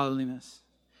all ungodliness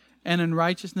and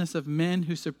unrighteousness of men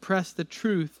who suppress the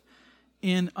truth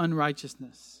in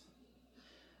unrighteousness.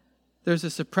 There's a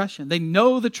suppression. They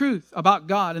know the truth about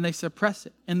God and they suppress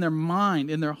it in their mind,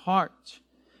 in their heart.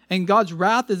 And God's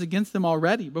wrath is against them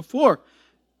already before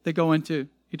they go into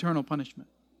eternal punishment.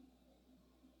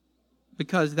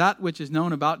 Because that which is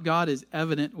known about God is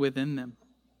evident within them.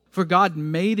 For God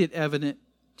made it evident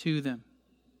to them.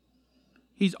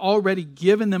 He's already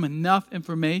given them enough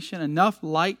information, enough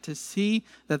light to see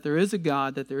that there is a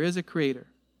God, that there is a Creator.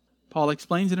 Paul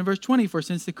explains it in verse 20, for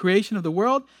since the creation of the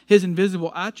world, His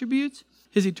invisible attributes,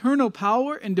 His eternal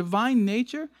power and divine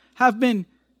nature have been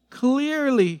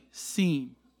clearly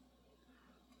seen.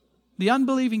 The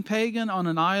unbelieving pagan on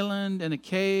an island in a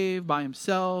cave by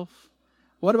himself,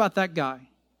 what about that guy?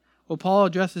 Well, Paul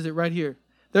addresses it right here.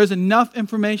 There's enough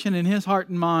information in his heart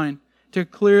and mind to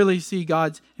clearly see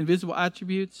God's invisible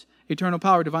attributes, eternal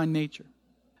power, divine nature,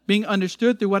 being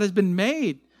understood through what has been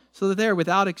made so that they're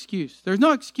without excuse. There's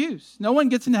no excuse. No one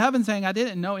gets into heaven saying, I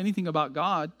didn't know anything about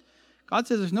God. God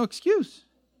says there's no excuse.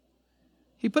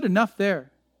 He put enough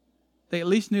there. They at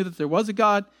least knew that there was a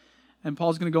God, and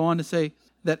Paul's going to go on to say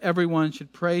that everyone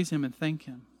should praise Him and thank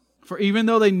Him. For even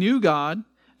though they knew God,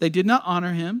 they did not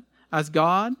honor Him as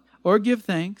God or give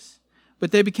thanks,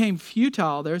 but they became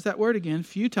futile, there's that word again,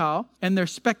 futile, in their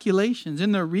speculations,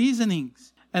 in their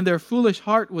reasonings, and their foolish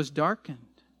heart was darkened.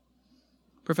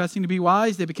 Professing to be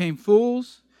wise, they became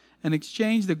fools and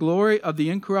exchanged the glory of the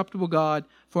incorruptible God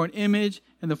for an image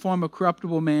in the form of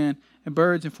corruptible man and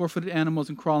birds and four-footed animals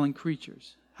and crawling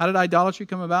creatures. How did idolatry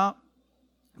come about?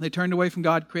 They turned away from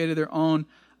God, created their own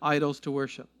idols to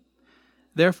worship.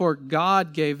 Therefore,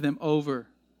 God gave them over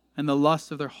in the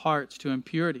lust of their hearts to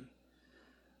impurity.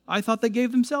 I thought they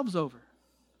gave themselves over.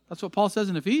 That's what Paul says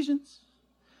in Ephesians.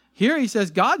 Here he says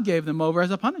God gave them over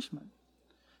as a punishment.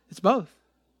 It's both.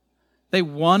 They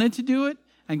wanted to do it,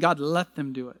 and God let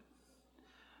them do it.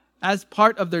 As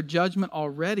part of their judgment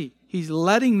already, He's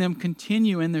letting them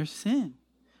continue in their sin.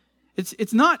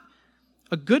 It's not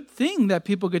a good thing that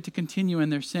people get to continue in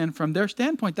their sin. From their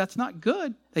standpoint, that's not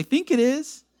good. They think it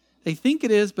is.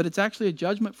 But it's actually a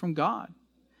judgment from God.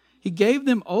 He gave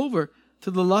them over to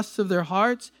the lusts of their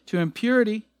hearts, to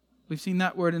impurity. We've seen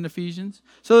that word in Ephesians.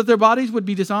 So that their bodies would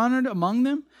be dishonored among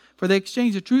them, for they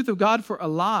exchanged the truth of God for a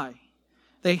lie.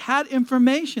 They had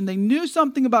information. They knew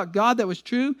something about God that was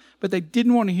true, but they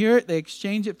didn't want to hear it. They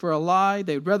exchanged it for a lie.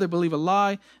 They'd rather believe a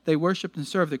lie. They worshiped and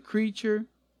served the creature.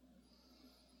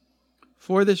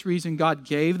 For this reason, God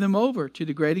gave them over to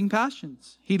degrading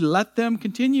passions. He let them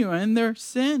continue in their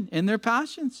sin, in their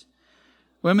passions.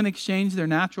 Women exchange their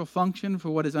natural function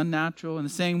for what is unnatural. In the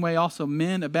same way, also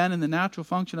men abandon the natural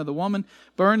function of the woman,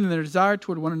 burn in their desire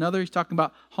toward one another. He's talking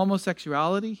about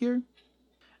homosexuality here.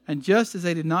 And just as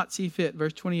they did not see fit,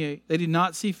 verse 28, they did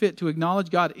not see fit to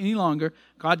acknowledge God any longer,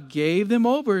 God gave them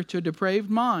over to a depraved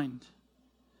mind.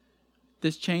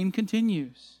 This chain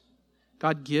continues.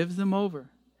 God gives them over.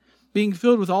 being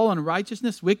filled with all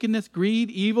unrighteousness, wickedness,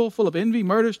 greed, evil, full of envy,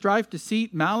 murder, strife,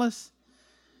 deceit, malice.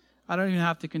 I don't even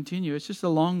have to continue. It's just a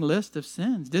long list of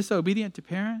sins. Disobedient to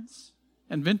parents,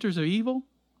 inventors of evil.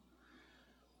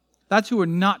 That's who we're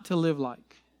not to live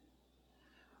like.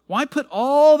 Why put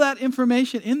all that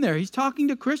information in there? He's talking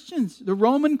to Christians, the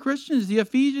Roman Christians, the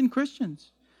Ephesian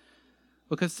Christians.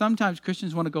 Because sometimes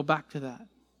Christians want to go back to that.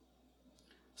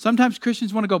 Sometimes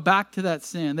Christians want to go back to that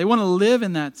sin. They want to live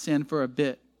in that sin for a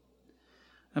bit.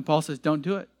 And Paul says, don't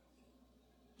do it.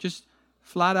 Just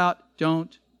flat out,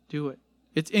 don't do it.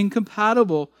 It's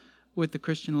incompatible with the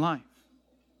Christian life.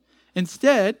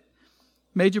 Instead,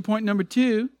 major point number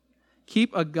 2,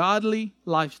 keep a godly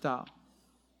lifestyle.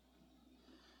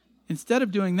 Instead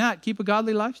of doing that, keep a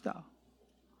godly lifestyle.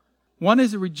 One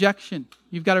is a rejection.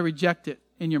 You've got to reject it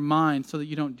in your mind so that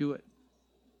you don't do it.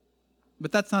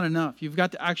 But that's not enough. You've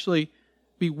got to actually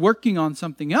be working on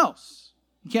something else.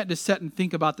 You can't just sit and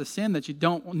think about the sin that you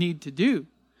don't need to do.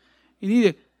 You need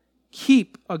to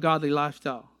keep a godly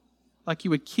lifestyle. Like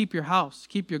you would keep your house,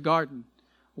 keep your garden.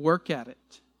 Work at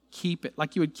it. Keep it.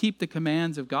 Like you would keep the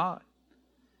commands of God.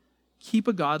 Keep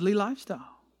a godly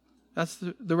lifestyle. That's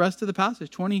the rest of the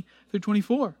passage, 20 through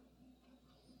 24.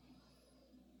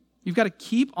 You've got to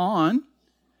keep on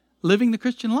living the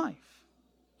Christian life.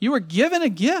 You were given a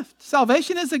gift.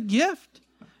 Salvation is a gift.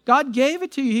 God gave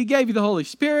it to you. He gave you the Holy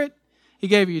Spirit. He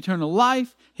gave you eternal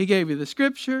life. He gave you the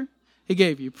Scripture. He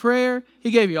gave you prayer.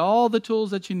 He gave you all the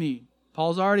tools that you need.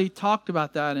 Paul's already talked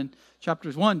about that in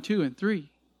chapters 1, 2, and 3.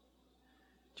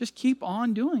 Just keep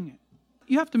on doing it.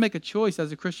 You have to make a choice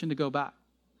as a Christian to go back.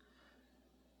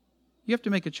 You have to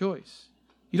make a choice.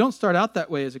 You don't start out that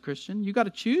way as a Christian. You've got to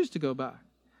choose to go back.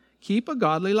 Keep a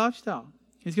godly lifestyle.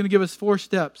 He's going to give us 4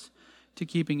 steps to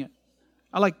keeping it.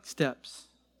 I like steps.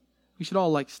 We should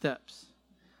all like steps.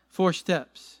 4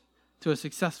 steps to a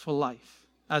successful life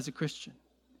as a Christian.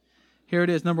 Here it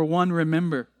is. Number 1,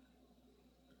 remember.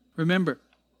 Remember.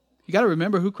 You got to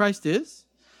remember who Christ is.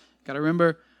 You got to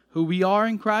remember who we are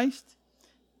in Christ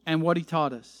and what He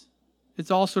taught us. It's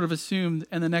all sort of assumed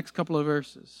in the next couple of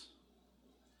verses.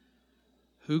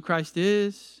 Who Christ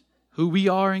is, who we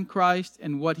are in Christ,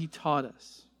 and what He taught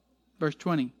us. Verse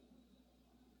 20.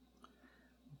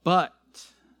 But,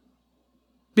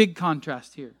 big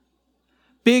contrast here.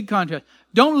 Big contrast.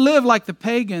 Don't live like the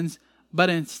pagans, but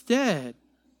instead,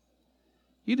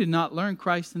 you did not learn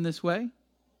Christ in this way.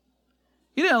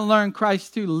 You didn't learn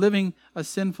Christ through living a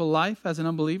sinful life as an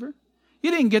unbeliever.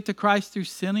 You didn't get to Christ through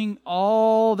sinning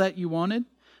all that you wanted.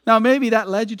 Now, maybe that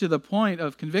led you to the point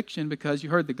of conviction because you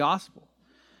heard the gospel.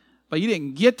 But you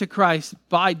didn't get to Christ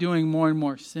by doing more and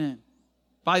more sin,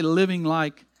 by living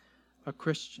like a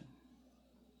Christian.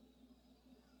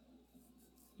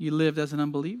 You lived as an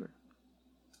unbeliever.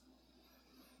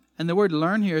 And the word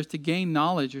learn here is to gain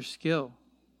knowledge or skill.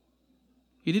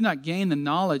 You did not gain the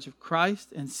knowledge of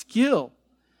Christ and skill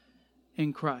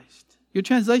in Christ. Your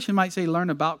translation might say learn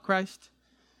about Christ.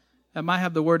 That might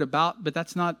have the word about, but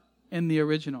that's not in the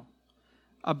original.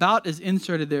 About is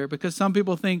inserted there because some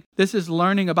people think this is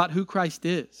learning about who Christ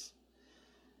is.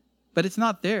 But it's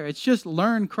not there. It's just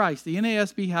learn Christ. The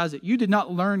NASB has it. You did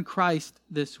not learn Christ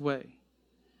this way.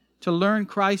 To learn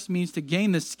Christ means to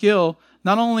gain the skill,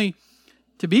 not only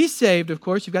to be saved, of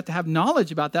course, you've got to have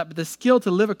knowledge about that, but the skill to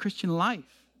live a Christian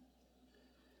life.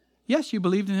 Yes, you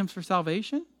believed in Him for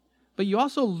salvation, but you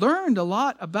also learned a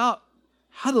lot about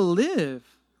how to live.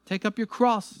 Take up your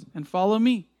cross and follow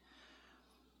me.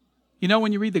 You know,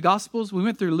 when you read the Gospels, we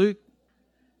went through Luke.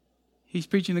 He's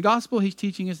preaching the gospel. He's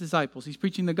teaching His disciples. He's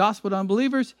preaching the gospel to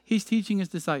unbelievers. He's teaching His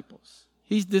disciples.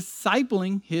 He's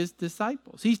discipling His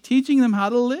disciples. He's teaching them how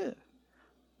to live.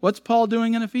 What's Paul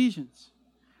doing in Ephesians?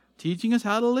 Teaching us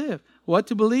how to live. What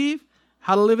to believe,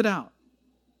 how to live it out.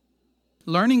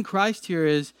 Learning Christ here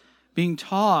is being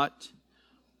taught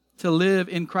to live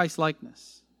in Christ's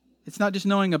likeness. It's not just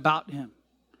knowing about Him.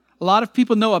 A lot of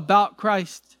people know about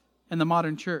Christ in the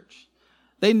modern church.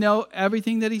 They know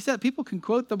everything that He said. People can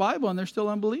quote the Bible and they're still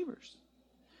unbelievers.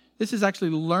 This is actually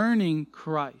learning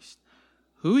Christ.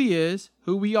 Who He is,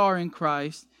 who we are in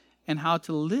Christ, and how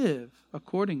to live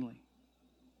accordingly.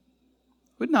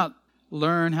 We'd not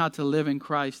learn how to live in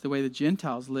Christ the way the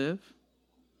Gentiles live.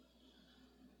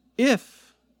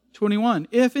 If, 21,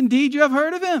 if indeed you have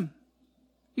heard of Him.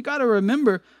 You got to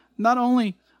remember not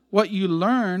only what you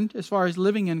learned as far as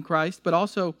living in Christ, but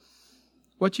also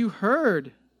what you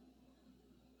heard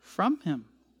from Him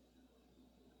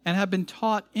and have been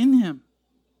taught in Him.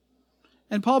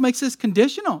 And Paul makes this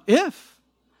conditional, if.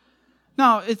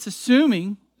 Now, it's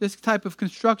assuming, this type of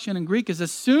construction in Greek is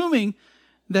assuming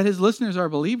that his listeners are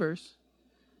believers.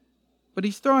 But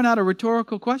he's throwing out a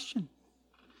rhetorical question.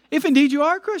 If indeed you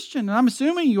are a Christian, and I'm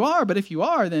assuming you are, but if you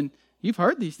are, then you've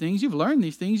heard these things, you've learned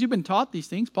these things, you've been taught these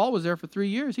things. Paul was there for 3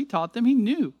 years. He taught them. He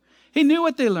knew. He knew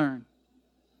what they learned.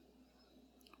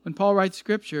 When Paul writes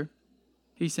Scripture,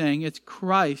 he's saying it's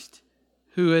Christ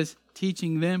who is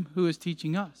teaching them, who is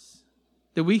teaching us.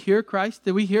 Did we hear Christ?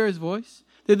 Did we hear His voice?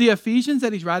 Did the Ephesians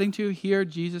that he's writing to hear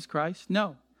Jesus Christ?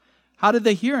 No. How did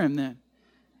they hear Him then?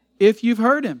 If you've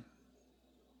heard Him,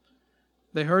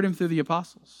 they heard Him through the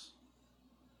apostles.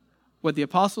 What the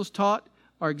apostles taught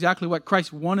are exactly what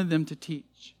Christ wanted them to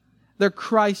teach. They're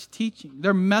Christ teaching.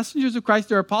 They're messengers of Christ.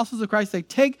 They're apostles of Christ. They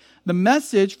take the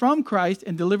message from Christ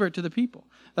and deliver it to the people.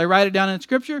 They write it down in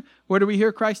Scripture. Where do we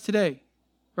hear Christ today?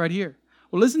 Right here.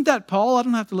 Well, isn't that Paul? I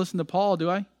don't have to listen to Paul, do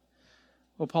I?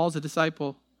 Well, Paul's a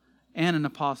disciple and an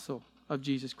apostle of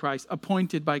Jesus Christ,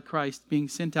 appointed by Christ, being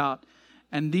sent out.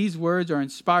 And these words are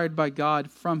inspired by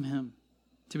God from Him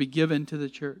to be given to the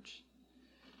church.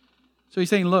 So he's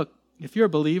saying, look, if you're a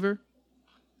believer,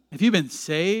 if you've been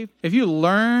saved, if you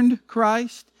learned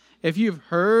Christ, if you've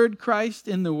heard Christ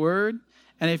in the Word,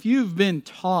 and if you've been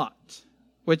taught,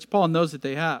 which Paul knows that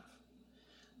they have,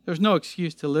 there's no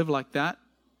excuse to live like that.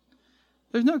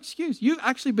 There's no excuse. You've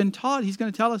actually been taught, he's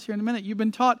going to tell us here in a minute, you've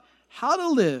been taught how to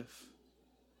live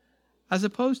as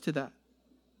opposed to that.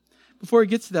 Before he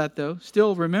gets to that, though,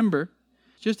 still remember,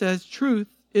 just as truth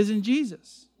is in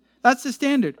Jesus. That's the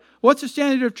standard. What's the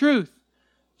standard of truth?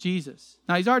 Jesus.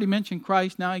 Now, he's already mentioned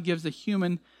Christ. Now he gives the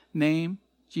human name,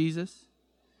 Jesus.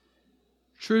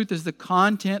 Truth is the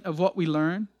content of what we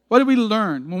learn. What did we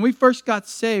learn? When we first got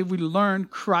saved, we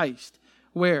learned Christ.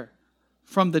 Where?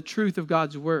 From the truth of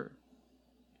God's Word.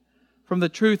 From the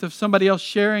truth of somebody else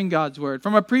sharing God's Word.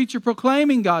 From a preacher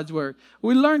proclaiming God's Word.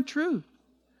 We learn truth.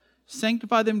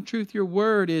 Sanctify them in truth. Your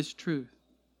Word is truth.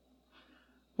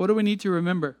 What do we need to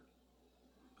remember?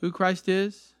 Who Christ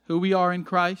is, who we are in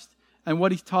Christ, and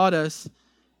what He's taught us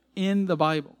in the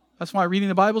Bible. That's why reading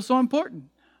the Bible is so important.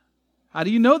 How do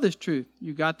you know this truth?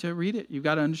 You've got to read it. You've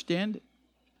got to understand it.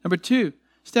 Number 2,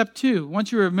 step 2,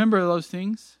 once you remember those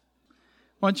things,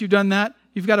 once you've done that,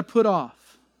 you've got to put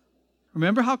off.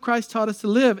 Remember how Christ taught us to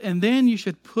live, and then you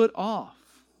should put off.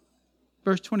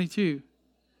 Verse 22,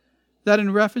 that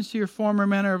in reference to your former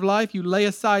manner of life, you lay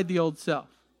aside the old self.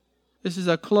 This is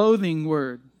a clothing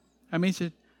word. That means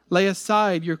to lay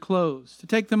aside your clothes, to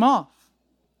take them off.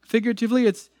 Figuratively,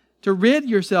 it's to rid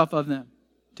yourself of them,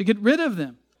 to get rid of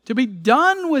them, to be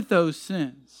done with those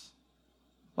sins.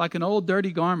 Like an old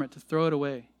dirty garment, to throw it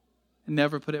away and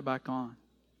never put it back on.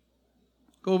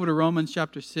 Go over to Romans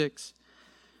chapter 6.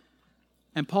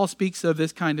 And Paul speaks of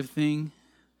this kind of thing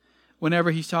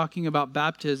whenever he's talking about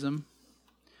baptism.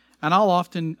 And I'll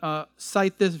often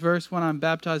cite this verse when I'm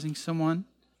baptizing someone.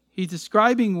 He's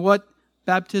describing what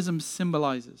baptism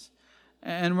symbolizes.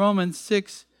 And Romans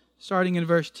 6, starting in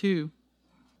verse 2,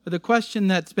 the question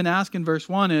that's been asked in verse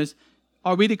 1 is,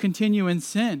 are we to continue in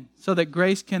sin so that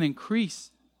grace can increase?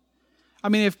 I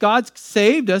mean, if God's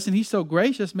saved us and He's so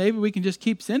gracious, maybe we can just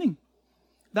keep sinning.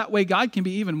 That way God can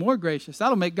be even more gracious.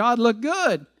 That'll make God look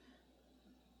good.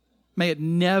 May it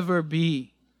never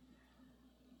be.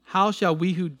 How shall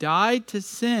we who died to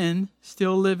sin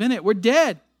still live in it? We're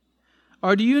dead.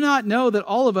 Or do you not know that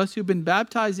all of us who've been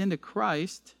baptized into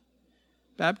Christ,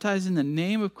 baptized in the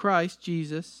name of Christ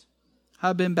Jesus,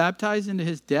 have been baptized into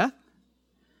His death?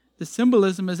 The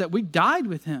symbolism is that we died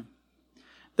with Him.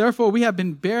 Therefore, we have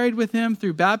been buried with Him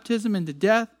through baptism into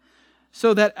death,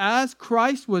 so that as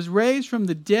Christ was raised from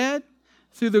the dead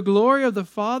through the glory of the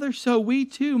Father, so we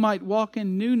too might walk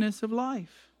in newness of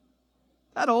life.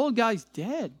 That old guy's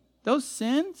dead. Those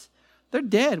sins, they're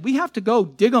dead. We have to go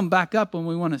dig them back up when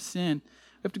we want to sin.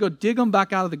 We have to go dig them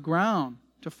back out of the ground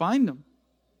to find them.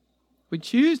 We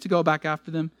choose to go back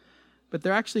after them, but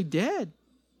they're actually dead.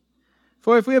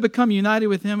 For if we have become united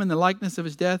with Him in the likeness of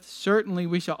His death, certainly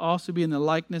we shall also be in the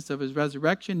likeness of His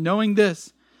resurrection, knowing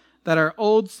this, that our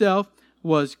old self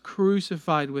was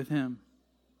crucified with Him,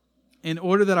 in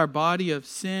order that our body of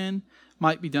sin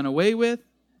might be done away with,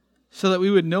 so that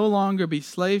we would no longer be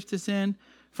slaves to sin.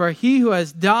 For he who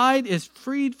has died is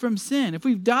freed from sin. If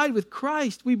we've died with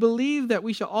Christ, we believe that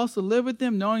we shall also live with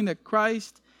Him, knowing that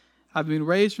Christ, having been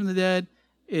raised from the dead,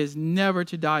 is never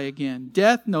to die again.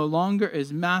 Death no longer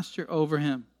is master over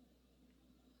him.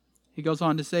 He goes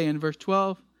on to say in verse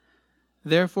 12,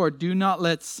 therefore do not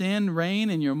let sin reign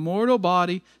in your mortal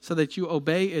body so that you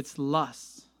obey its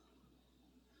lusts.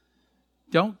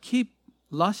 Don't keep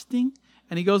lusting.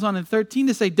 And he goes on in 13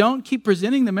 to say, don't keep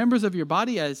presenting the members of your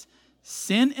body as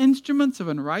sin instruments of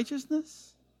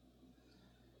unrighteousness.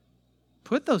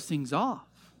 Put those things off.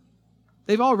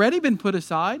 They've already been put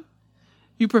aside.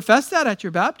 You profess that at your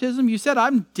baptism. You said,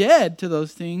 I'm dead to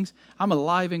those things. I'm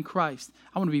alive in Christ.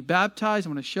 I want to be baptized. I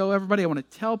want to show everybody. I want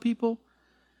to tell people.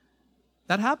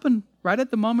 That happened right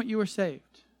at the moment you were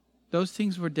saved. Those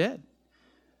things were dead.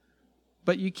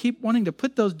 But you keep wanting to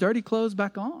put those dirty clothes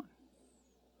back on.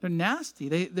 They're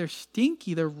nasty. They're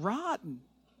stinky. They're rotten.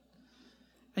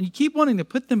 And you keep wanting to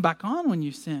put them back on when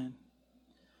you sin.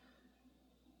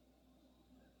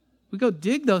 We go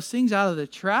dig those things out of the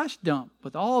trash dump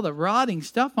with all the rotting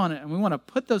stuff on it, and we want to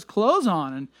put those clothes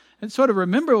on and sort of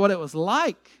remember what it was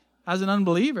like as an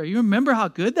unbeliever. You remember how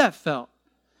good that felt.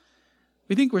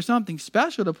 We think we're something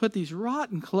special to put these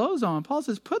rotten clothes on. Paul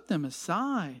says, put them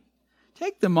aside.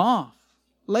 Take them off.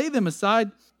 Lay them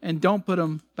aside and don't put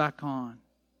them back on.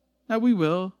 Now we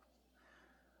will.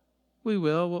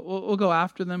 We'll go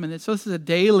after them. And so this is a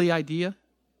daily idea.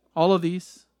 All of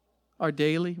these are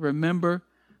daily. Remember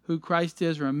who Christ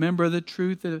is. Remember the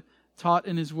truth that taught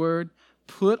in His Word.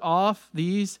 Put off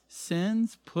these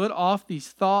sins. Put off these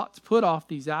thoughts. Put off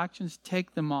these actions.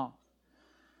 Take them off.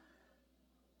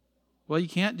 Well, you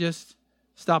can't just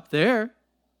stop there.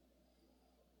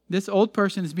 This old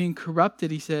person is being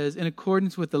corrupted, he says, in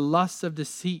accordance with the lusts of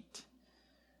deceit.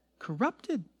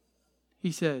 Corrupted,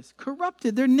 he says.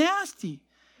 Corrupted. They're nasty.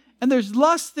 And there's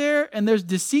lust there, and there's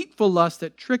deceitful lust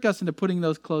that trick us into putting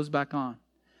those clothes back on.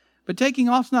 But taking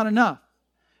off's not enough.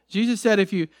 Jesus said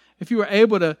if you were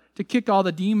able to kick all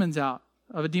the demons out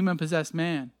of a demon-possessed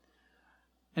man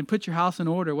and put your house in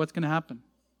order, what's going to happen?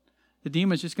 The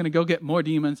demon's just going to go get more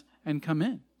demons and come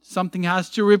in. Something has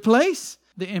to replace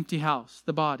the empty house,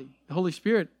 the body. The Holy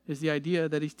Spirit is the idea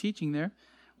that he's teaching there.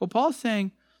 Well, Paul's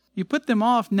saying you put them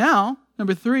off now.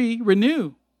 Number 3,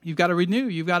 renew. You've got to renew.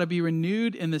 You've got to be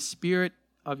renewed in the spirit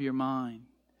of your mind.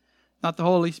 Not the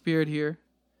Holy Spirit here.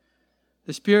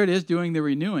 The Spirit is doing the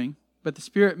renewing, but the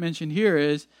Spirit mentioned here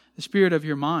is the spirit of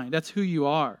your mind. That's who you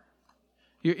are.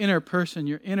 Your inner person,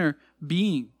 your inner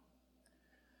being.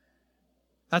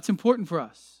 That's important for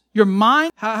us. Your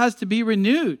mind has to be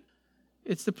renewed.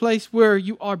 It's the place where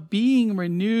you are being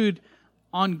renewed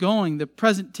ongoing. The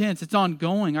present tense, it's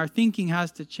ongoing. Our thinking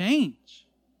has to change.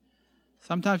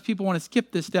 Sometimes people want to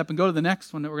skip this step and go to the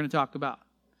next one that we're going to talk about.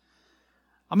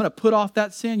 I'm going to put off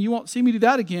that sin. You won't see me do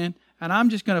that again. And I'm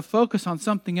just going to focus on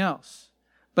something else.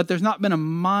 But there's not been a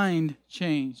mind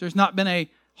change. There's not been a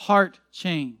heart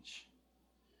change.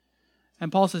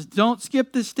 And Paul says, don't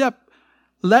skip this step.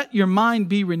 Let your mind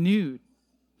be renewed.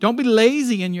 Don't be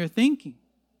lazy in your thinking.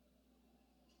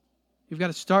 You've got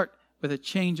to start with a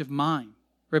change of mind.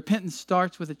 Repentance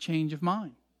starts with a change of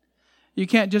mind. You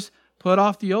can't just put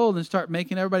off the old and start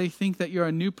making everybody think that you're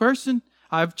a new person.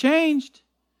 I've changed.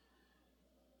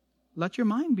 Let your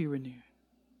mind be renewed.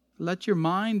 Let your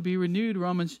mind be renewed,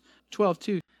 Romans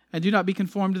 12:2. And do not be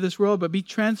conformed to this world, but be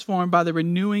transformed by the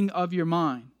renewing of your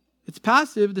mind. It's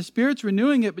passive. The Spirit's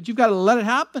renewing it, but you've got to let it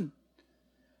happen.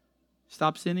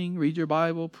 Stop sinning, read your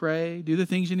Bible, pray, do the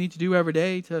things you need to do every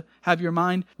day to have your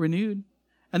mind renewed.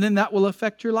 And then that will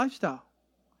affect your lifestyle.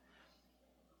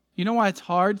 You know why it's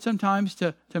hard sometimes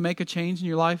to make a change in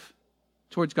your life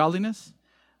towards godliness?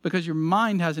 Because your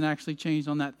mind hasn't actually changed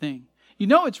on that thing. You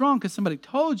know it's wrong because somebody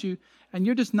told you, and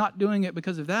you're just not doing it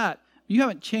because of that. You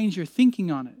haven't changed your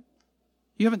thinking on it.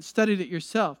 You haven't studied it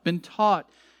yourself, been taught,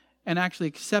 and actually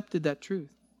accepted that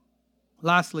truth.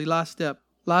 Lastly, last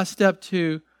step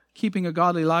to keeping a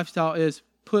godly lifestyle is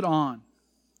put on.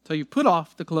 So you put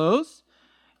off the clothes.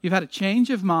 You've had a change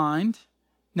of mind.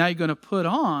 Now you're going to put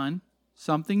on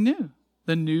something new.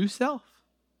 The new self.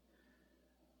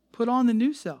 Put on the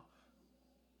new self.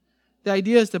 The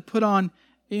idea is to put on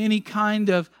any kind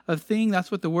of thing.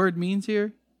 That's what the word means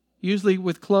here. Usually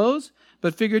with clothes,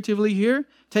 but figuratively here,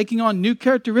 taking on new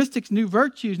characteristics, new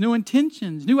virtues, new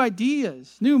intentions, new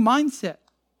ideas, new mindset.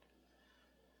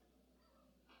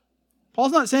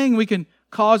 Paul's not saying we can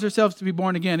cause ourselves to be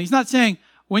born again. He's not saying,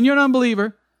 when you're an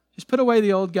unbeliever, just put away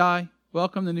the old guy,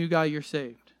 welcome the new guy, you're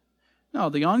saved. No,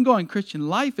 the ongoing Christian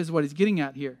life is what he's getting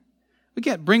at here. We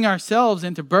can't bring ourselves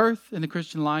into birth in the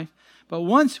Christian life, but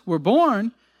once we're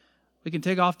born, we can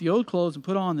take off the old clothes and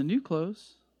put on the new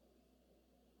clothes.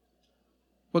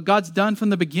 What God's done from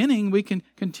the beginning, we can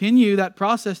continue that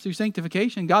process through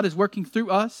sanctification. God is working through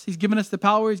us. He's given us the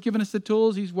power. He's given us the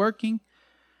tools. He's working.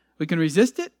 We can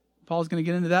resist it. Paul's going to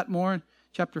get into that more in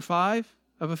chapter 5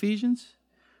 of Ephesians.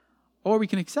 Or we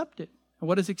can accept it. And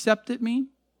what does accept it mean?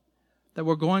 That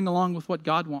we're going along with what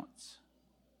God wants.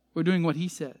 We're doing what He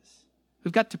says.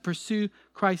 We've got to pursue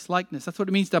Christ's likeness. That's what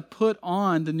it means to put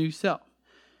on the new self.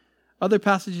 Other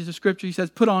passages of Scripture, He says,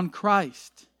 put on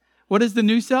Christ. What is the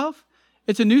new self?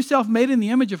 It's a new self made in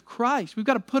the image of Christ. We've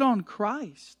got to put on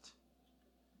Christ.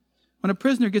 When a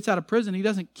prisoner gets out of prison, he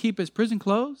doesn't keep his prison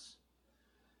clothes.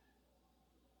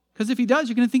 Because if he does,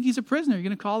 you're going to think he's a prisoner. You're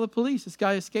going to call the police. This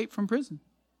guy escaped from prison.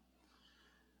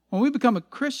 When we become a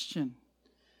Christian,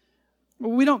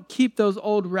 we don't keep those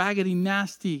old, raggedy,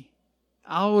 nasty,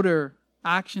 outer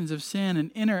actions of sin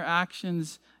and inner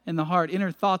actions in the heart,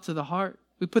 inner thoughts of the heart.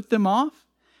 We put them off,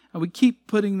 and we keep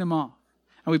putting them off.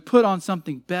 And we put on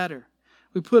something better.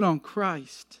 We put on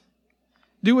Christ.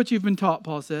 Do what you've been taught,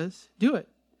 Paul says. Do it.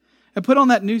 And put on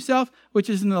that new self, which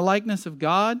is in the likeness of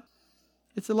God.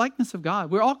 It's the likeness of God.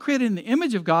 We're all created in the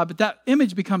image of God, but that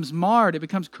image becomes marred. It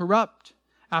becomes corrupt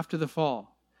after the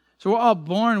fall. So we're all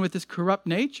born with this corrupt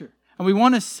nature. And we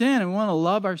want to sin and we want to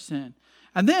love our sin.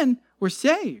 And then we're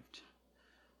saved.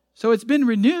 So it's been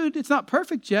renewed. It's not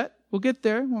perfect yet. We'll get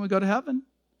there when we go to heaven.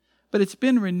 But it's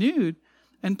been renewed.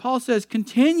 And Paul says,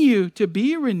 continue to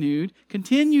be renewed.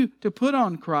 Continue to put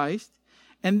on Christ.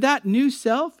 And that new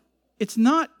self, it's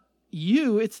not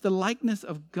you. It's the likeness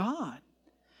of God.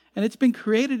 And it's been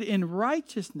created in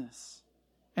righteousness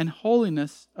and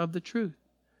holiness of the truth.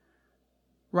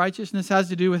 Righteousness has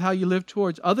to do with how you live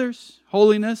towards others.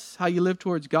 Holiness, how you live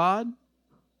towards God.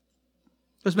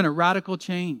 There's been a radical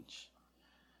change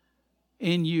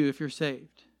in you if you're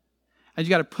saved. And you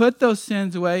got to put those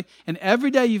sins away. And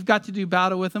every day you've got to do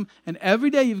battle with them. And every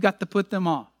day you've got to put them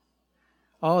off.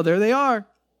 Oh, there they are.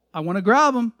 I want to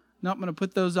grab them. No, I'm going to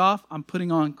put those off. I'm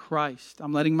putting on Christ.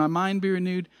 I'm letting my mind be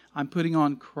renewed. I'm putting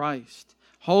on Christ.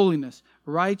 Holiness,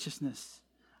 righteousness.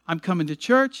 I'm coming to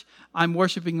church. I'm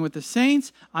worshiping with the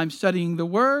saints. I'm studying the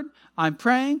Word. I'm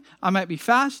praying. I might be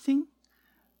fasting.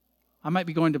 I might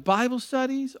be going to Bible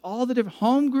studies, all the different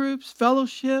home groups,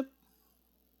 fellowship.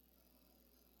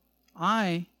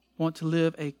 I want to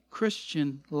live a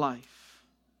Christian life,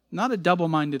 not a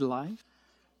double-minded life.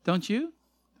 Don't you?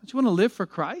 Don't you want to live for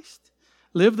Christ?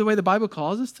 Live the way the Bible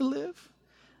calls us to live?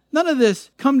 None of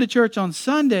this, come to church on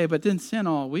Sunday, but then sin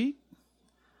all week.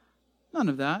 None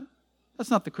of that. That's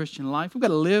not the Christian life. We've got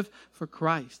to live for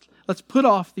Christ. Let's put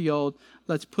off the old.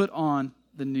 Let's put on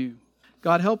the new.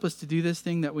 God, help us to do this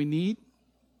thing that we need.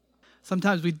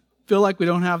 Sometimes we feel like we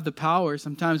don't have the power.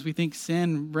 Sometimes we think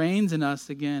sin reigns in us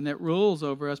again. It rules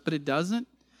over us, but it doesn't.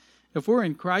 If we're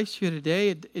in Christ here today,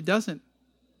 it doesn't.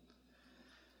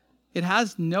 It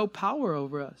has no power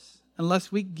over us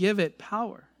unless we give it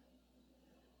power.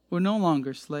 We're no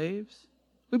longer slaves.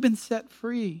 We've been set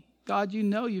free. God, you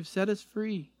know you've set us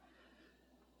free.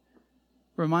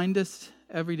 Remind us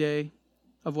every day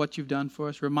of what you've done for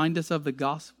us. Remind us of the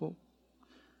gospel.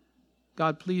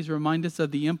 God, please remind us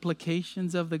of the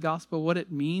implications of the gospel, what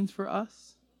it means for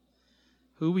us,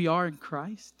 who we are in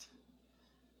Christ.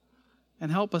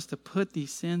 And help us to put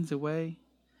these sins away.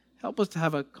 Help us to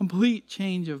have a complete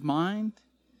change of mind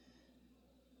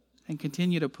and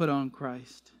continue to put on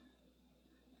Christ.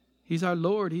 He's our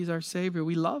Lord. He's our Savior.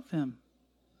 We love Him.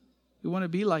 We want to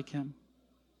be like Him.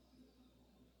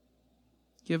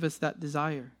 Give us that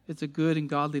desire. It's a good and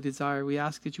godly desire. We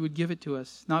ask that you would give it to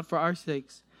us, not for our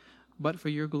sakes, but for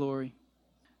your glory.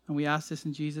 And we ask this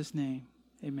in Jesus' name.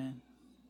 Amen.